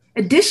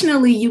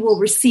 Additionally, you will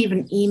receive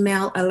an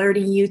email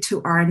alerting you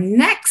to our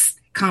next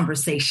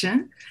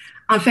conversation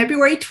on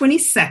February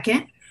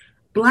 22nd,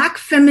 Black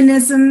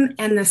Feminism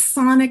and the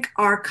Sonic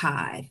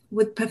Archive,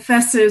 with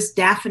Professors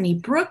Daphne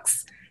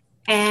Brooks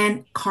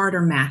and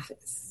Carter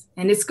Mathis.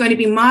 And it's going to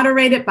be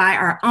moderated by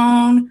our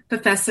own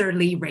Professor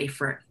Lee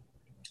Rayford.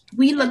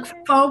 We look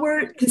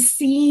forward to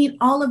seeing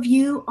all of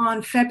you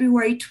on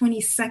February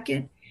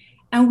 22nd.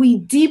 and we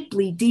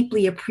deeply,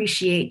 deeply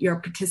appreciate your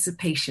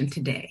participation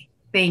today.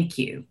 Thank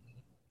you.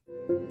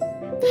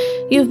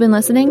 You've been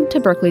listening to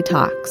Berkeley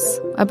Talks,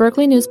 a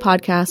Berkeley News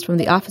podcast from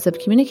the Office of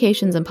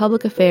Communications and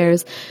Public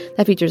Affairs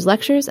that features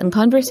lectures and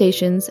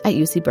conversations at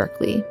UC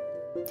Berkeley.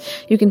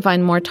 You can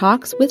find more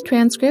talks with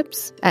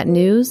transcripts at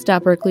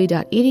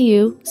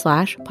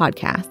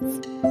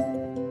news.berkeley.edu/podcasts.